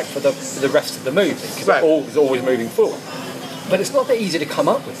setup, like for the rest of the movie, because Right. it's always moving forward. But it's not that easy to come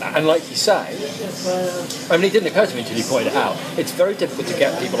up with that, and like you say, I mean, it didn't occur to me until you pointed it out. It's very difficult to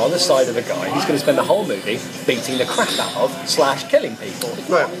get people on the side of a guy who's going to spend the whole movie beating the crap out of / killing people.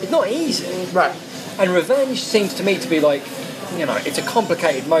 It's not easy. Right. And revenge seems to me to be like, you know, it's a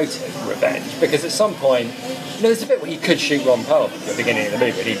complicated motive, revenge, because at some point, you know, there's a bit where he could shoot Ron Perlman at the beginning of the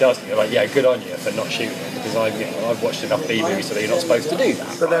movie, and he doesn't. You're like, yeah, good on you for not shooting him, because I've watched enough B movies so that you're not supposed to do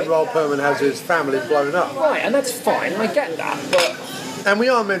that. But then Ron Perlman has his family blown up. Right, and that's fine, I get that, but And we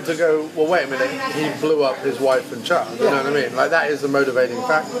are meant to go, well, wait a minute, he blew up his wife and child. You know what I mean? Like, that is the motivating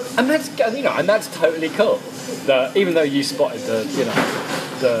factor. and that's totally cool. That even though you spotted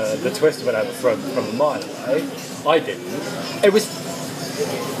the twist or whatever from a mile away, I didn't. There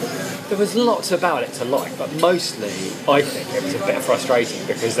was lots about it to like, but mostly I think it was a bit frustrating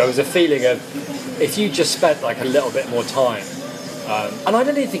because there was a feeling of if you just spent like a little bit more time, and I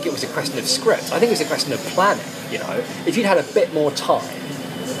don't even think it was a question of script. I think it was a question of planning. You know, if you'd had a bit more time,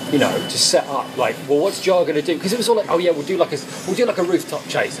 you know, to set up like, well, what's Jar going to do? Because it was all like, oh yeah, we'll do like a rooftop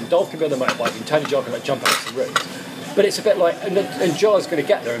chase, and Dolph can be on the motorbike, and Tony Jar can like jump out the roof. But it's a bit like, and Jar's going to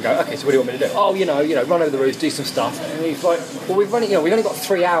get there and go, okay, so what do you want me to do? Oh, you know, run over the roofs, do some stuff. And he's like, well, we've only got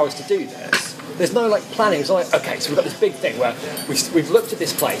 3 hours to do this. There's no like planning. It's like, okay, so we've got this big thing where we've looked at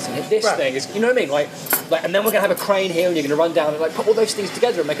this place and this thing is, you know what I mean? Like, and then we're going to have a crane here and you're going to run down and like put all those things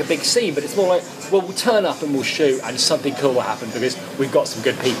together and make a big scene. But it's more like, well, we'll turn up and we'll shoot and something cool will happen because we've got some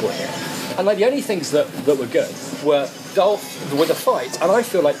good people here. And like the only things that were good were the fights, and I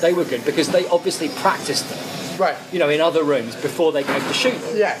feel like they were good because they obviously practiced them. Right. You know, in other rooms before they came to shoot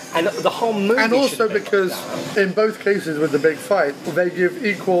them. Yeah. And the whole movie. And also should have been because like that. in both cases with the big fight, they give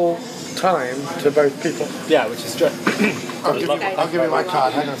equal time to both people. Yeah, which is true. I'll give you my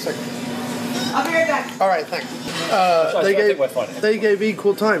card. Hang on a second. I'll be right back. All right, thanks. I think we're fine. They gave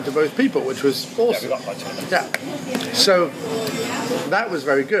equal time to both people, which was Yeah, we awesome. got much of it. Yeah. So that was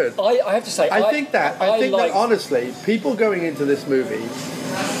very good. I have to say, I think that honestly, people going into this movie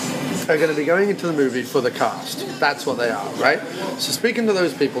are going to be going into the movie for the cast. That's what they are, right? So speaking to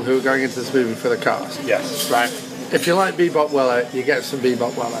those people who are going into this movie for the cast, Yes. right? If you like Bebop Weller, you get some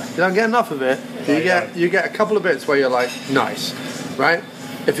Bebop Weller. You don't get enough of it. You get a couple of bits where you're like, nice, right?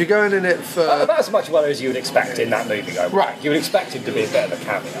 If you're going in it for About as much Weller as you would expect in that movie, though. Right. You would expect him to be a bit of a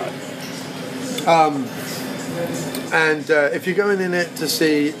cameo. and if you're going in it to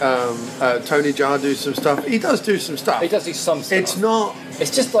see Tony Jaa do some stuff, he does do some stuff. He does do some stuff. It's not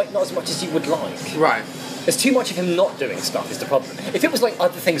It's just like not as much as you would like. right. There's too much of him not doing stuff is the problem. If it was like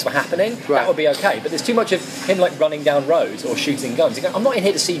other things were happening, Right. that would be okay. But there's too much of him like running down roads or shooting guns. You go, I'm not in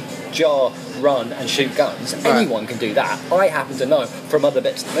here to see Jar run and shoot guns. Right. Anyone can do that. I happen to know from other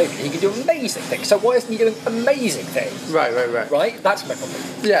bits of the movie he can do amazing things. So why isn't he doing amazing things? Right. Right? That's my problem.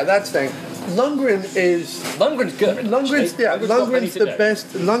 Yeah, that's the thing. Lundgren is Lundgren's good. Lundgren's got many Lundgren's to the do. best.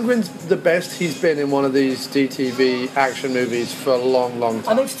 Lundgren's the best he's been in one of these DTV action movies for a long, long And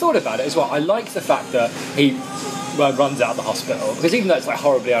time. they've thought about it as well. I like the fact that he runs out of the hospital because even though it's like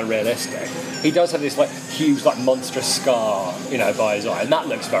horribly unrealistic, he does have this like huge like monstrous scar, you know, by his eye, and that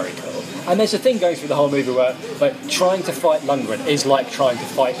looks very cool. And there's a thing going through the whole movie where like trying to fight Lundgren is like trying to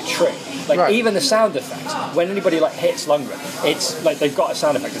fight a tree. Like Right. even the sound effects when anybody like hits Lundgren, it's like they've got a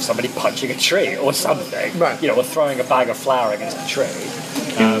sound effect of somebody punching a tree or something, Right. You know, or throwing a bag of flour against a tree.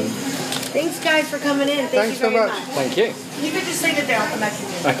 Thanks, guys, for coming in. Thank Thanks you so very much. much. Thank you. You could just leave it there. I'll come back to you.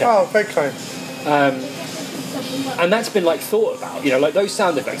 Okay. Oh, very kind. And that's been like thought about, you know, like those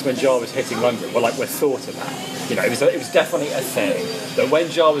sound effects when Jar was hitting Lundgren were thought about. You know, it was definitely a thing that when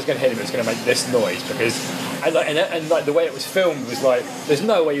Jar was going to hit him, it was going to make this noise because, and the way it was filmed was like, there's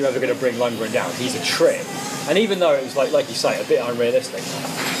no way you're ever going to bring Lundgren down. He's a tree, and even though it was like you say, a bit unrealistic,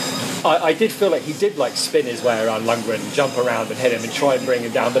 I did feel like he did like spin his way around Lundgren, jump around and hit him and try and bring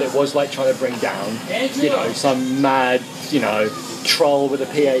him down, but it was like trying to bring down, you know, some mad, you know, troll with a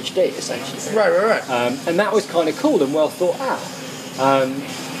PhD essentially. Right. And that was kind of cool and well thought out.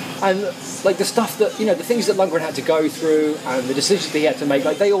 And like the stuff that, you know, the things that Lundgren had to go through and the decisions that he had to make,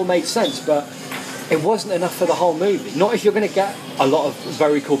 like they all made sense, but it wasn't enough for the whole movie. Not if you're going to get a lot of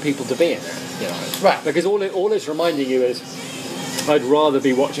very cool people to be in it, you know. Right. Because all it's reminding you is, I'd rather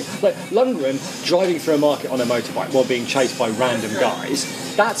be watching like Lundgren driving through a market on a motorbike while being chased by random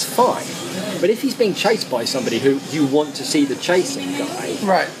guys. That's fine. But if he's being chased by somebody who you want to see the chasing guy,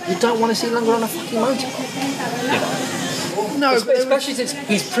 right, you don't want to see Lundgren on a fucking motorbike. You know? No, especially since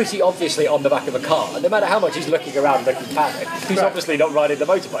he's pretty obviously on the back of a car, and no matter how much he's looking around looking panicked, he's obviously not riding the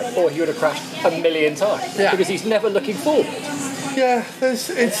motorbike, or he would have crashed a million times because he's never looking forward. Yeah,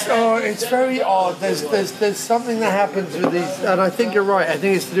 it's very odd. There's something that happens with these, and I think you're right. I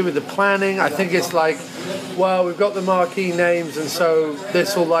think it's to do with the planning. I think it's like, well, we've got the marquee names, and so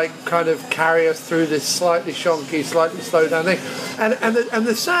this will like kind of carry us through this slightly shonky, slightly slowed down thing. And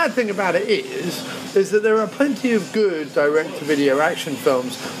the sad thing about it is that there are plenty of good direct-to-video action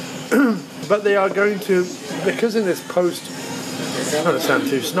films, but they are going to, because in this post, I don't want to sound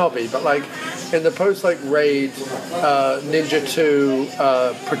too snobby, but like in the post like Raid, Ninja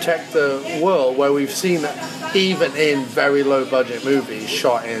 2, Protect the World, where we've seen that even in very low budget movies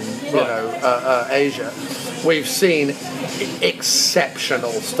shot in Asia, we've seen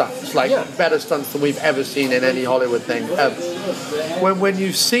exceptional stunts, like better stunts than we've ever seen in any Hollywood thing ever. When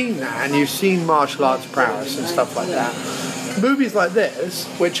you've seen that and you've seen martial arts prowess and stuff like that, movies like this,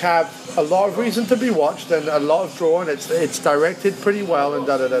 which have a lot of reason to be watched and a lot of draw, and it's directed pretty well and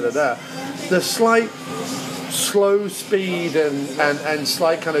the slight slow speed and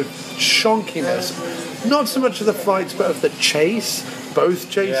slight kind of shonkiness, not so much of the fights but of the chase, both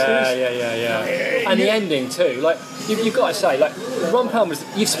chases. Yeah. And the ending too. Like you've got to say, like Ron Perlman's.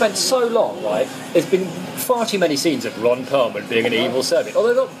 You've spent so long, right? There's been far too many scenes of Ron Perlman being an evil servant.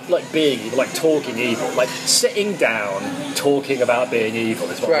 Although not like being evil, like talking evil, like sitting down, talking about being evil.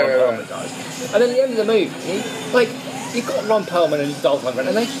 Is what Ron Perlman does. And then at the end of the movie, like you've got Ron Perlman and Dolph Lundgren,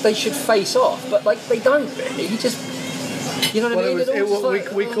 and they should face off, but like they don't really. You just. You know what I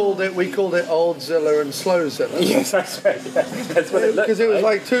mean? We called it Old Zilla and Slow Zilla. Yes, that's right. Yeah. That's what it looked. Because it was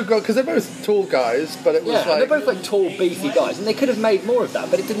like two guys, because they're both tall guys, but it was like they're both like tall, beefy guys, and they could have made more of that,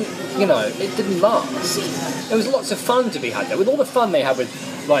 but it didn't. You know, it didn't last. There was lots of fun to be had there, with all the fun they had with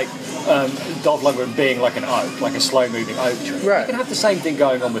like Dolph Lundgren being like an oak, like a slow-moving oak tree. Right. You can have the same thing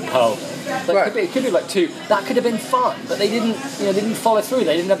going on with Perlman. Like, it could be like two. That could have been fun, but they didn't. You know, they didn't follow through.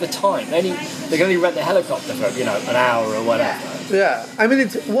 They didn't have the time. They can only rent the helicopter for an hour or whatever. Yeah, I mean,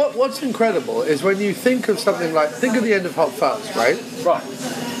 what's incredible is when you think of something like the end of Hot Fuzz, right? Right.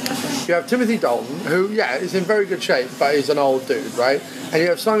 You have Timothy Dalton, who is in very good shape, but he's an old dude, right? And you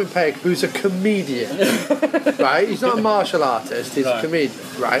have Simon Pegg, who's a comedian, right? He's not a martial artist; he's a comedian,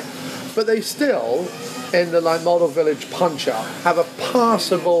 right? But they still, in the like Model Village Punch-Up, have a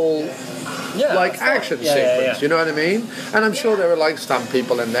passable action sequence. You know what I mean? And I'm sure there were like stunt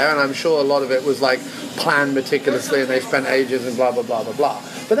people in there, and I'm sure a lot of it was like planned meticulously, and they spent ages and blah blah blah blah blah.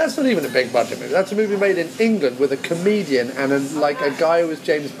 But that's not even a big budget movie. That's a movie made in England with a comedian and a guy who was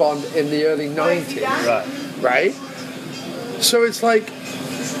James Bond in the early 90s. Right? So it's like,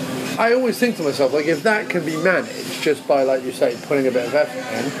 I always think to myself, like, if that can be managed just by, like you say, putting a bit of effort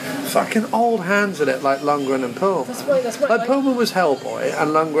in, fucking old hands at it like Lundgren and Perlman. That's right. Like Perlman was Hellboy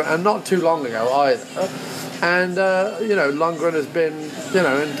and Lundgren, and not too long ago either. And, Lundgren has been,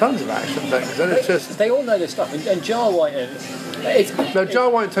 in tons of action things. And it's just... They all know this stuff. And Jar White and... Jar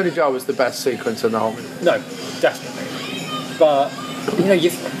White and Tony Jaa was the best sequence in the whole movie. No, definitely. But,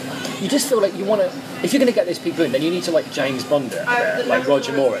 you just feel like you want to... If you're going to get these people in, then you need to, like, James Bond it, like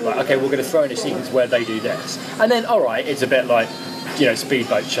Roger Moore it. Like, okay, we're going to throw in a sequence where they do this. And then, all right, it's a bit like...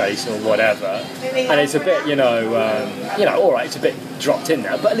 speedboat chase or whatever, and it's a bit, all right, it's a bit dropped in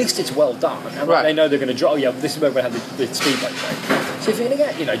there, but at least it's well done. And they know they're going to drop. This is where we're going to have the speedboat chase. So if you're going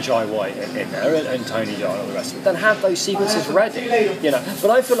to get, Jai White in there and Tony Jaa and all the rest of it, then have those sequences ready.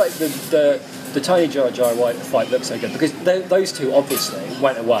 But I feel like the Tony Jaa Jai White fight looks so good because those two obviously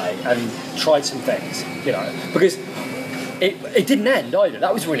went away and tried some things, because. It didn't end either.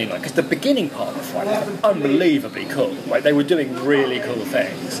 That was really nice because the beginning part of the fight was unbelievably cool. Like they were doing really cool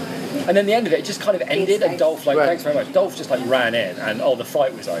things, and then the end of it just kind of ended. And Dolph, thanks very much. Dolph just ran in, and the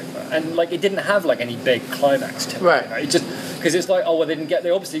fight was over. And it didn't have any big climax to it. Right. It just because it's like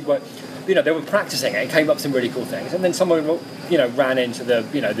they obviously weren't. They were practicing it and came up with some really cool things. And then someone, ran into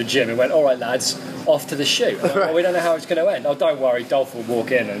the gym and went, all right, lads, off to the shoot. Well, we don't know how it's going to end. Oh, don't worry, Dolph will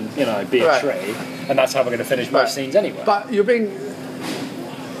walk in and, be a tree. And that's how we're going to finish most scenes anyway. But you're being...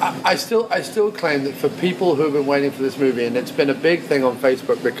 I still claim that for people who have been waiting for this movie, and it's been a big thing on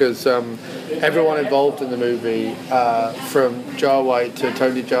Facebook because everyone involved in the movie, from Jar White to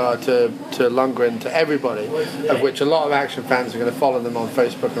Tony Jaa to Lundgren to everybody, of which a lot of action fans are going to follow them on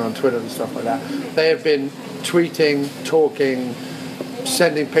Facebook and on Twitter and stuff like that, they have been tweeting, talking,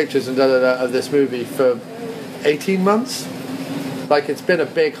 sending pictures and of this movie for 18 months. Like, it's been a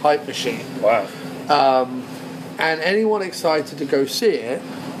big hype machine. Wow. And anyone excited to go see it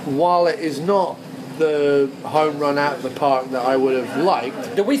while it is not the home run out of the park that I would have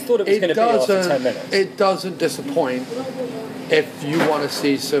liked, We thought it was going to be after 10 minutes. It doesn't disappoint if you want to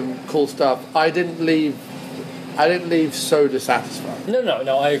see some cool stuff. I didn't leave so dissatisfied.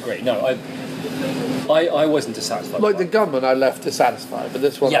 No, I agree. No, I wasn't dissatisfied. Like the Gunman, I left dissatisfied, but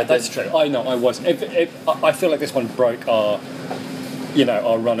this one, yeah, that's true. I know I wasn't. I feel like this one broke our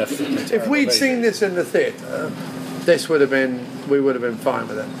run of. If we'd seen this in the theatre, we would have been fine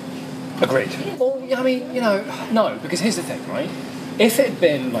with it. Agreed. Well, I mean, no, because here's the thing, right? If it had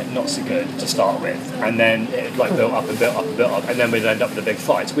been like not so good to start with, and then it like built up and built up and built up, and then we'd end up with the big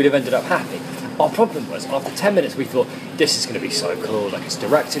fights, we'd have ended up happy. Our problem was, after 10 minutes, we thought, this is going to be so cool, like it's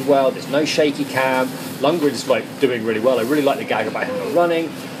directed well, there's no shaky cam, Lundgren's like doing really well, I really like the gag about him not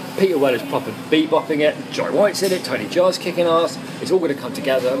running, Peter Weller's proper beatbopping it, Joy White's in it, Tony Jaa's kicking ass, it's all going to come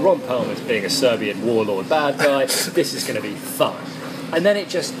together, Ron Perlman's being a Serbian warlord bad guy, this is going to be fun. And then it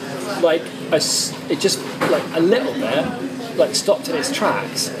just a little bit, like stopped in its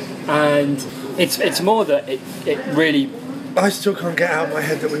tracks, and it's more that it really... I still can't get out of my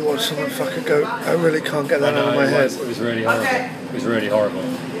head that we watched someone fuck a goat. I really can't get that out of my head. It was really horrible. It was really horrible.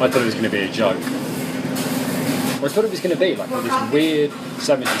 I thought it was going to be a joke. I thought it was going to be like this weird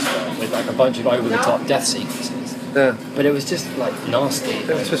 70s stuff with like a bunch of over-the-top death sequences. Yeah. But it was just like nasty. It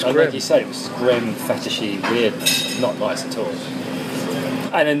was just and grim. like you said, it was grim, fetishy weirdness. Not nice at all.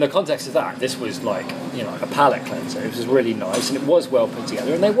 And in the context of that, this was like, a palate cleanser. It was really nice and it was well put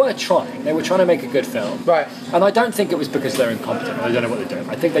together. And they were trying. They were trying to make a good film. Right. And I don't think it was because they're incompetent. I don't know what they're doing.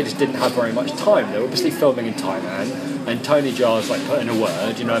 I think they just didn't have very much time. They were obviously filming in Thailand. And Tony Jaa's like put in a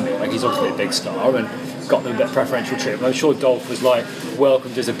word, you know what I mean? Like he's obviously a big star and got them a bit of preferential treatment. I'm sure Dolph was like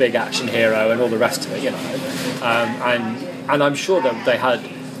welcomed as a big action hero and all the rest of it, And I'm sure that they had,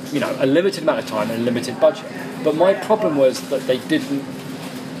 a limited amount of time and a limited budget. But my problem was that they didn't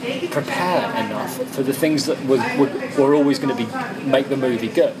prepare enough for the things that were always going to make the movie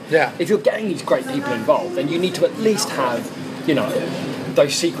good. Yeah. If you're getting these great people involved, then you need to at least have,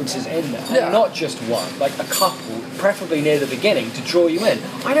 those sequences in there, and not just one, like a couple, preferably near the beginning, to draw you in.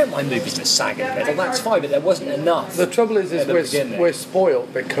 I don't mind movies that sag in the middle, that's fine, but there wasn't enough. The trouble is we're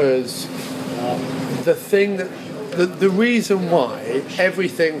spoiled because the thing that the reason why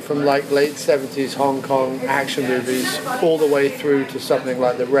everything from like late 70s Hong Kong action movies all the way through to something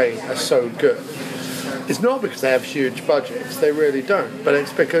like The Raid are so good is not because they have huge budgets, they really don't, but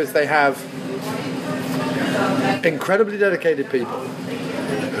it's because they have incredibly dedicated people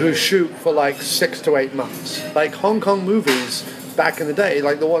who shoot for like 6 to 8 months. Like Hong Kong movies back in the day,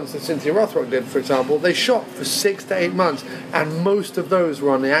 like the ones that Cynthia Rothrock did, for example, they shot for 6 to 8 months, and most of those were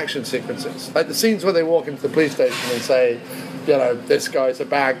on the action sequences. Like the scenes where they walk into the police station and say, this guy's a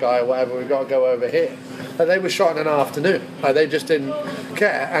bad guy or whatever, we've got to go over here. Like they were shot in an afternoon. Like they just didn't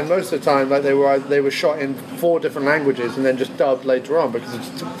care, and most of the time, like they were shot in 4 different languages and then just dubbed later on because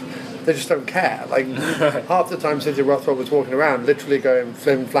they just don't care. Like half the time, Cynthia Rothrock was walking around, literally going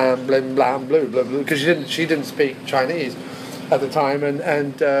flim flam blim blam blue blah blah, because she didn't speak Chinese at the time,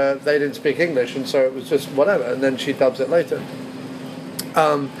 and they didn't speak English, and so it was just whatever. And then she dubs it later.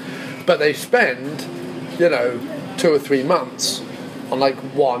 But they spend, 2 or 3 months on like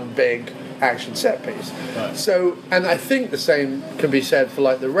one big action set piece. Right. So, and I think the same can be said for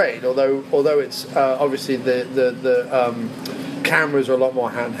like The Raid, although it's obviously the cameras are a lot more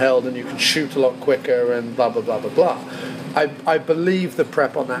handheld and you can shoot a lot quicker and blah blah blah blah blah. I believe the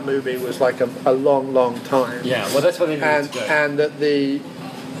prep on that movie was like a long time. Yeah, well that's what they needed to do. And that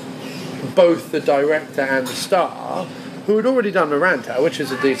both the director and the star, who had already done Miranda, which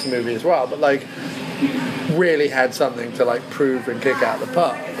is a decent movie as well, but like really had something to like prove and kick out the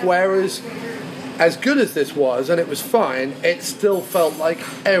park. Whereas as good as this was, and it was fine, it still felt like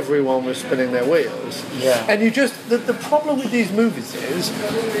everyone was spinning their wheels. Yeah. And you just, the problem with these movies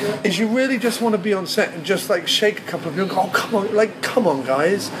is you really just want to be on set and just like shake a couple of people and go, come on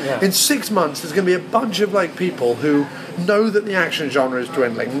guys. Yeah. In 6 months there's going to be a bunch of like people who know that the action genre is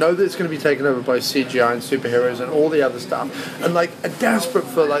dwindling, know that it's going to be taken over by CGI and superheroes and all the other stuff, and like are desperate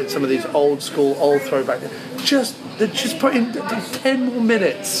for like some of these old school, old throwback. Just put in 10 more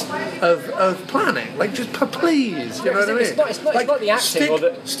minutes of planning. Like, just please, you know what I mean? It's not the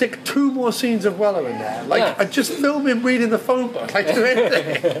acting. Stick 2 more scenes of Weller in there. Like, I just film him reading the phone book. Like, do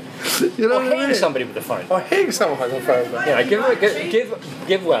anything. You know or what I mean? somebody with the phone. Or hitting someone with a phone book.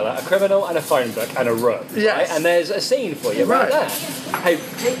 Give Weller a criminal and a phone book and a room. Yes. Right? And there's a scene for you right there.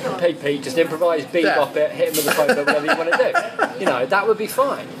 Hey, Pete, just improvise, bebop it, hit him with the phone book, whatever you want to do. That would be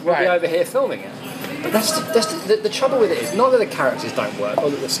fine. We'll be over here filming it. But that's the trouble with it is not that the characters don't work or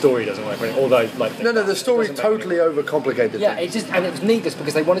that the story doesn't work. Although, like, the story totally overcomplicated. Yeah, and it was needless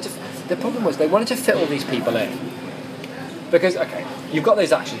because they wanted to. The problem was they wanted to fit all these people in. Because, okay, you've got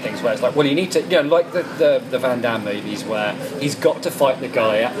those action things where it's like, well, you need to, like the Van Damme movies where he's got to fight the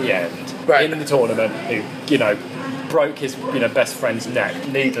guy at the end in the tournament who, broke his best friend's neck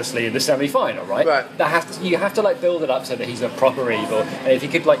needlessly in the semi-final, right? You have to like build it up so that he's a proper evil, and if he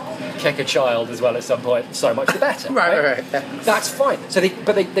could like kick a child as well at some point, so much the better. right. Yeah. That's fine. So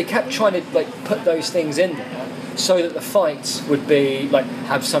they kept trying to like put those things in there so that the fights would be like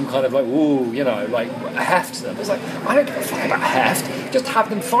have some kind of like like heft to them. It's like, I don't give a fuck about heft. Just have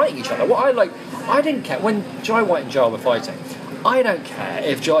them fighting each other. I didn't care when Jai White and Jar were fighting. I don't care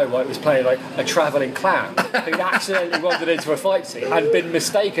if Jai White was playing like a travelling clown who'd accidentally wandered into a fight scene and been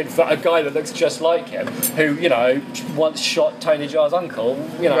mistaken for a guy that looks just like him, who, once shot Tony Jaa's uncle,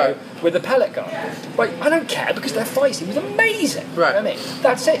 with a pellet gun. Like, I don't care because their fight scene was amazing. Right. You know what I mean?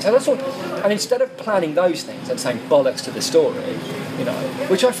 That's it. So that's all. And instead of planning those things and saying bollocks to the story,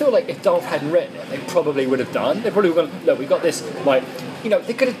 which I feel like if Dolph hadn't written it, they probably would have done. They probably would have, look, we got this, like,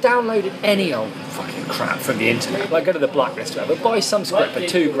 they could have downloaded any old fucking crap from the internet. Like, go to the Blacklist, whatever, buy some script for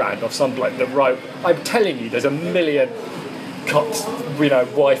 $2,000 off some bloke that wrote. I'm telling you, there's a million cops,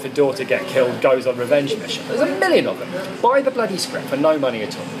 wife and daughter get killed, goes on revenge mission. There's a million of them. Buy the bloody script for no money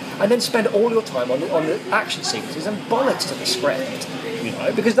at all, and then spend all your time on the action sequences and bollocks to the script.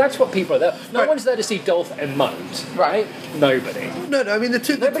 Because that's what people are there. No one's there to see Dolph emote, right? Nobody. No, I mean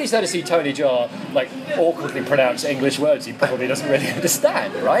nobody's there to see Tony Jaa like awkwardly pronounce English words he probably doesn't really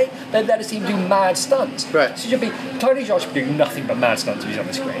understand, right? They're there to see him do mad stunts. Right. So Tony Jaa should be doing nothing but mad stunts when he's on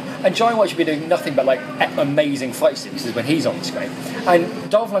the screen, and Jai White should be doing nothing but like amazing fight sequences when he's on the screen, and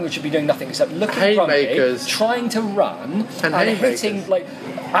Dolph Lundgren should be doing nothing except looking grumpy, trying to run and hitting like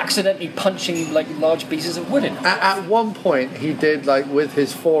accidentally punching like large pieces of wood in. At one point, he did like with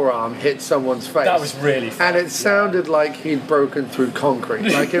his forearm hit someone's face. That was really fun. And it sounded like he'd broken through concrete.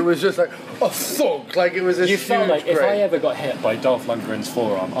 Like it was just like a thunk. Like it was a. You felt like if I ever got hit by Dolph Lundgren's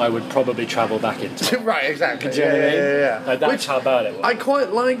forearm, I would probably travel back into it. Right, exactly. Do you know what I mean? Yeah. Like, that's how bad it was. I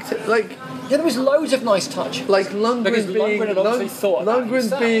quite liked it. Like. Yeah, there was loads of nice touches. Like Lundgren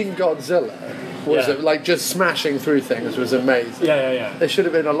being Godzilla. Was it like just smashing through things was amazing. Yeah. There should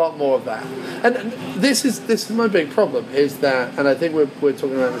have been a lot more of that. And this is my big problem is that, and I think we're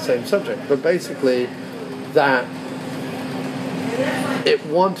talking about the same subject, but basically that it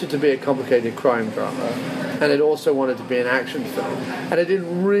wanted to be a complicated crime drama, and it also wanted to be an action film, and it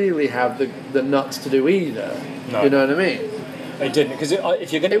didn't really have the nuts to do either. No. You know what I mean? They didn't, because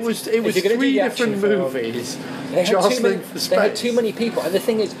if you're going to, it was 3 different movies jostling for space. They had too many people, and the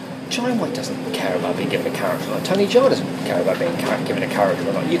thing is, Jai White doesn't care about being given a character or not. Tony Jaa doesn't care about being given a character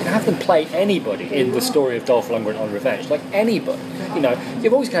or not. You can have them play anybody in the story of Dolph Lundgren on Revenge, like anybody.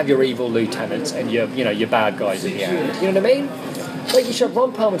 You've always going to have your evil lieutenants and your bad guys at the end. You know what I mean? Like you should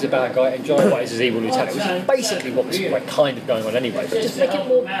Ron Perlman's a bad guy and Jai White is his evil lieutenant, which is basically what was like kind of going on anyway. But just make it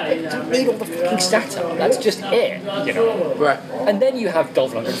more. It doesn't need all the fucking setup. That's just it, Right. And then you have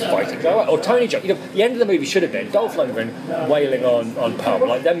Dolph Lundgren fighting Jai White or Tony Jaa. The end of the movie should have been Dolph Lundgren wailing on Perlman,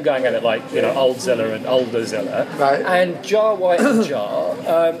 like them going at it like old Zilla and older Zilla, right? And Jai White and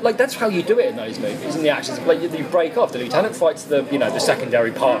Jaa. Like that's how you do it in those movies. In the actions, like you break off. The lieutenant fights the the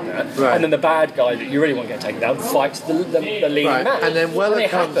secondary partner, right. And then the bad guy that you really want to get taken down fights the leading man. And then Weller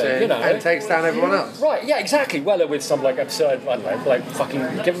comes in and takes down everyone else. Right, yeah, exactly. Weller with some like absurd, I don't know, like fucking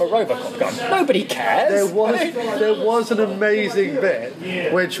give him a Robocop gun. Nobody cares. There was an amazing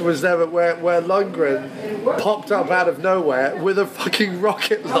bit, which was there where Lundgren popped up out of nowhere with a fucking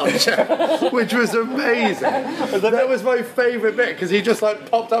rocket launcher, which was amazing. That was my favourite bit because he just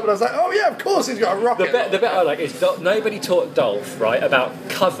like popped up and I was like, oh yeah, of course he's got a rocket. The bit I like is nobody taught Dolph right about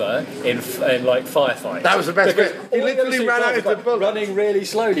cover in like firefights. That was the best bit. He literally ran out into bullets. Running really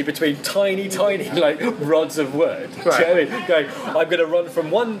slowly between tiny like rods of wood. Right. Do you know what I mean? Going, I'm going to run from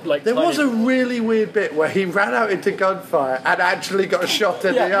one like. There was a really weird bit where he ran out into gunfire and actually got shot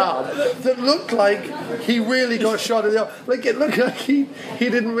in the arm. That looked like he really got shot in the arm. Like it looked like he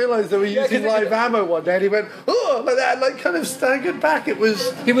didn't realise they were using live ammo one day. And he went like that, like kind of staggered back. He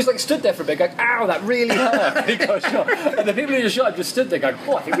was like stood there for a bit, going, "Ow, that really hurt." And he got shot, and the people who just shot him just stood there going,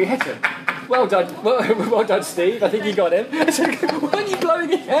 "Oh, I think we hit him." Well done, Steve. I think you got him. I said, why are you blowing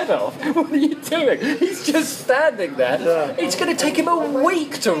his head off? What are you doing? He's just standing there. Yeah. It's going to take him a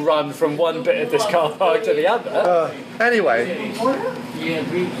week to run from one bit of this car park to the other. Anyway,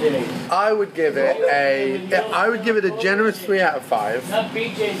 I would give it a generous 3 out of 5.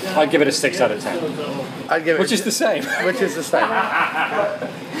 I'd give it a 6 out of 10. Which is the same.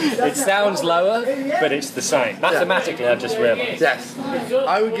 It sounds lower, but it's the same. Mathematically, I've just realised. Yes.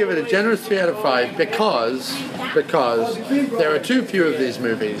 I would give it a generous 3 out of 5 because there are too few of these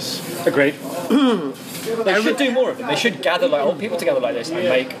movies. Agreed. They should do more of them. They should gather all people together like this and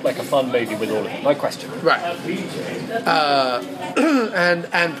make like a fun movie with all of them. No question. Right.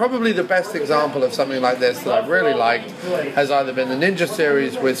 And probably the best example of something like this that I've really liked has either been the Ninja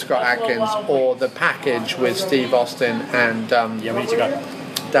series with Scott Adkins or The Package with Steve Austin and we need to go.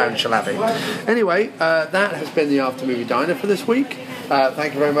 Dan Shalabi. Anyway, that has been the After Movie Diner for this week.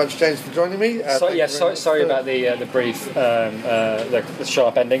 Thank you very much, James, for joining me. Sorry about the brief, the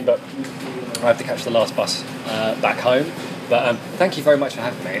sharp ending, but I have to catch the last bus back home. But thank you very much for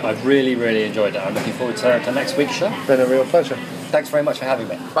having me. I've really, really enjoyed it. I'm looking forward to next week's show. Been a real pleasure. Thanks very much for having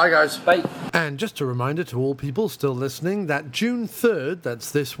me. Bye, guys. Bye. And just a reminder to all people still listening that June 3rd,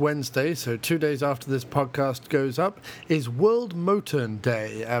 that's this Wednesday, so 2 days after this podcast goes up, is World Motown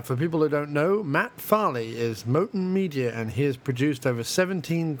Day. For people who don't know, Matt Farley is Motown Media, and he has produced over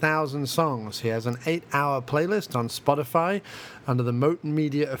 17,000 songs. He has an 8-hour playlist on Spotify under the Motown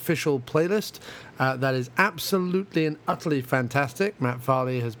Media official playlist. That is absolutely and utterly fantastic. Matt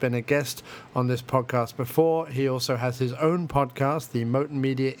Farley has been a guest on this podcast before. He also has his own podcast, the Motown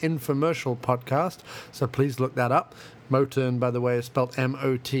Media Infomercial Podcast, so please look that up. Motown, by the way, is spelled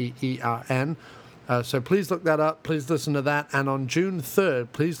Motern. So please look that up, please listen to that, and on June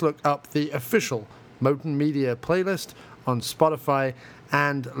 3rd, please look up the official Motown Media playlist on Spotify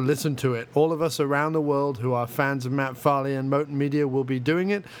and listen to it. All of us around the world who are fans of Matt Farley and Motown Media will be doing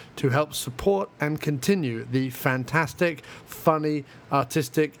it to help support and continue the fantastic, funny,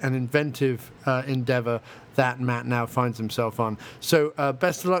 artistic, and inventive endeavor that Matt now finds himself on. So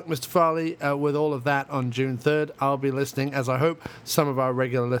best of luck, Mr. Farley, with all of that on June 3rd. I'll be listening, as I hope some of our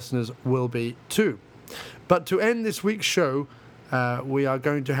regular listeners will be too. But to end this week's show, we are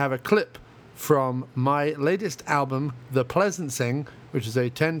going to have a clip from my latest album, The Pleasancing, which is a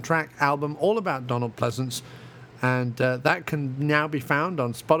 10-track album all about Donald Pleasance. And that can now be found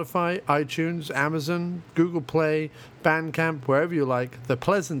on Spotify, iTunes, Amazon, Google Play, Bandcamp, wherever you like. The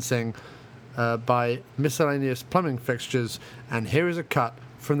Pleasancing by Miscellaneous Plumbing Fixtures. And here is a cut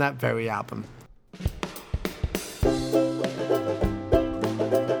from that very album.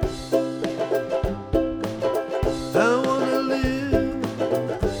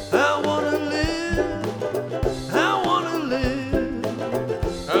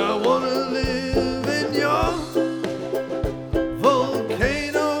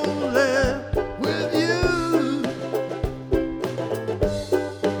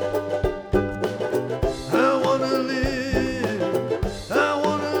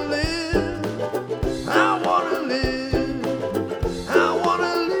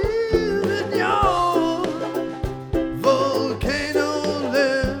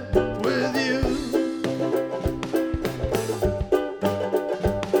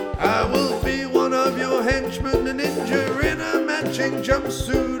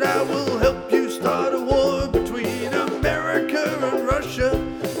 Jumpsuit, I will help you start a war between America and Russia.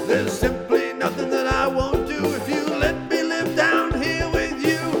 There's simply nothing that I won't do if you let me live down here with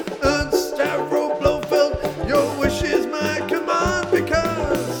you. Stavro Blofeld, your wish is my command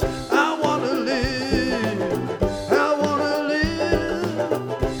because I wanna live, I wanna live,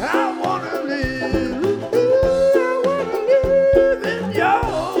 I wanna live, I wanna live in your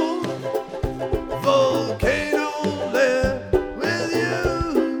volcano.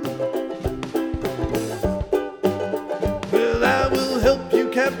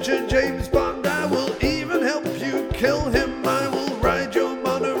 Capture James Bond, I will even help you kill him. I will ride your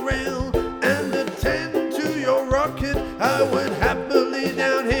monorail and attend to your rocket. I would happily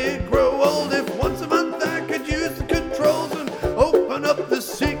down here grow old if once a month I could use the controls and open up the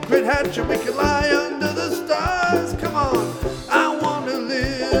secret hatch and we could lie under the stars. Come on, I wanna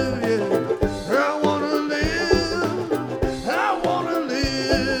live, yeah. I wanna live, I wanna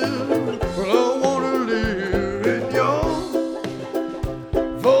live. Well, I wanna live in your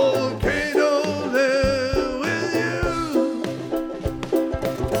volcano there with you.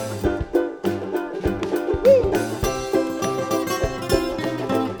 Woo.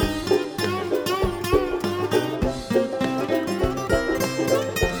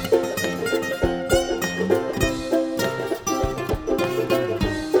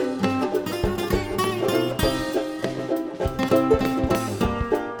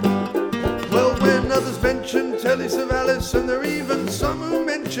 Well, when others mention Telly Savalas, and there are even some who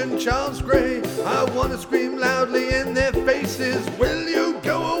mention Charles Gray, I want to scream loud. loudly in their faces, will you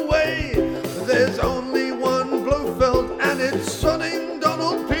go away? There's only one Blofeld and it's sunning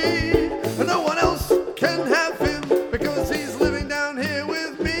Donald P. And no one else can have him because he's living down here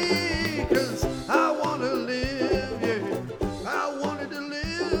with me. Cause I wanna live, yeah, I wanted to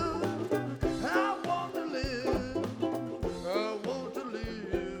live, I want to live, I want to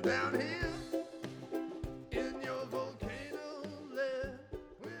live down here in your volcano lair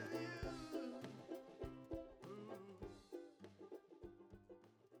with you.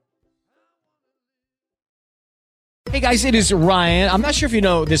 Hey guys, it is Ryan. I'm not sure if you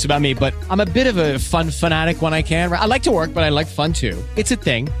know this about me, but I'm a bit of a fun fanatic when I can. I like to work, but I like fun too. It's a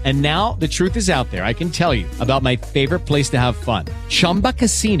thing. And now the truth is out there. I can tell you about my favorite place to have fun. Chumba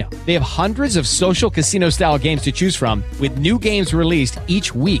Casino. They have hundreds of social casino style games to choose from with new games released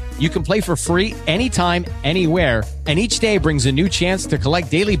each week. You can play for free anytime, anywhere. And each day brings a new chance to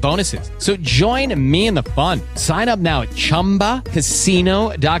collect daily bonuses. So join me in the fun. Sign up now at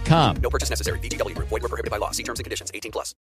ChumbaCasino.com. No purchase necessary. VGW Group. Void where prohibited by law. See terms and conditions. 18+.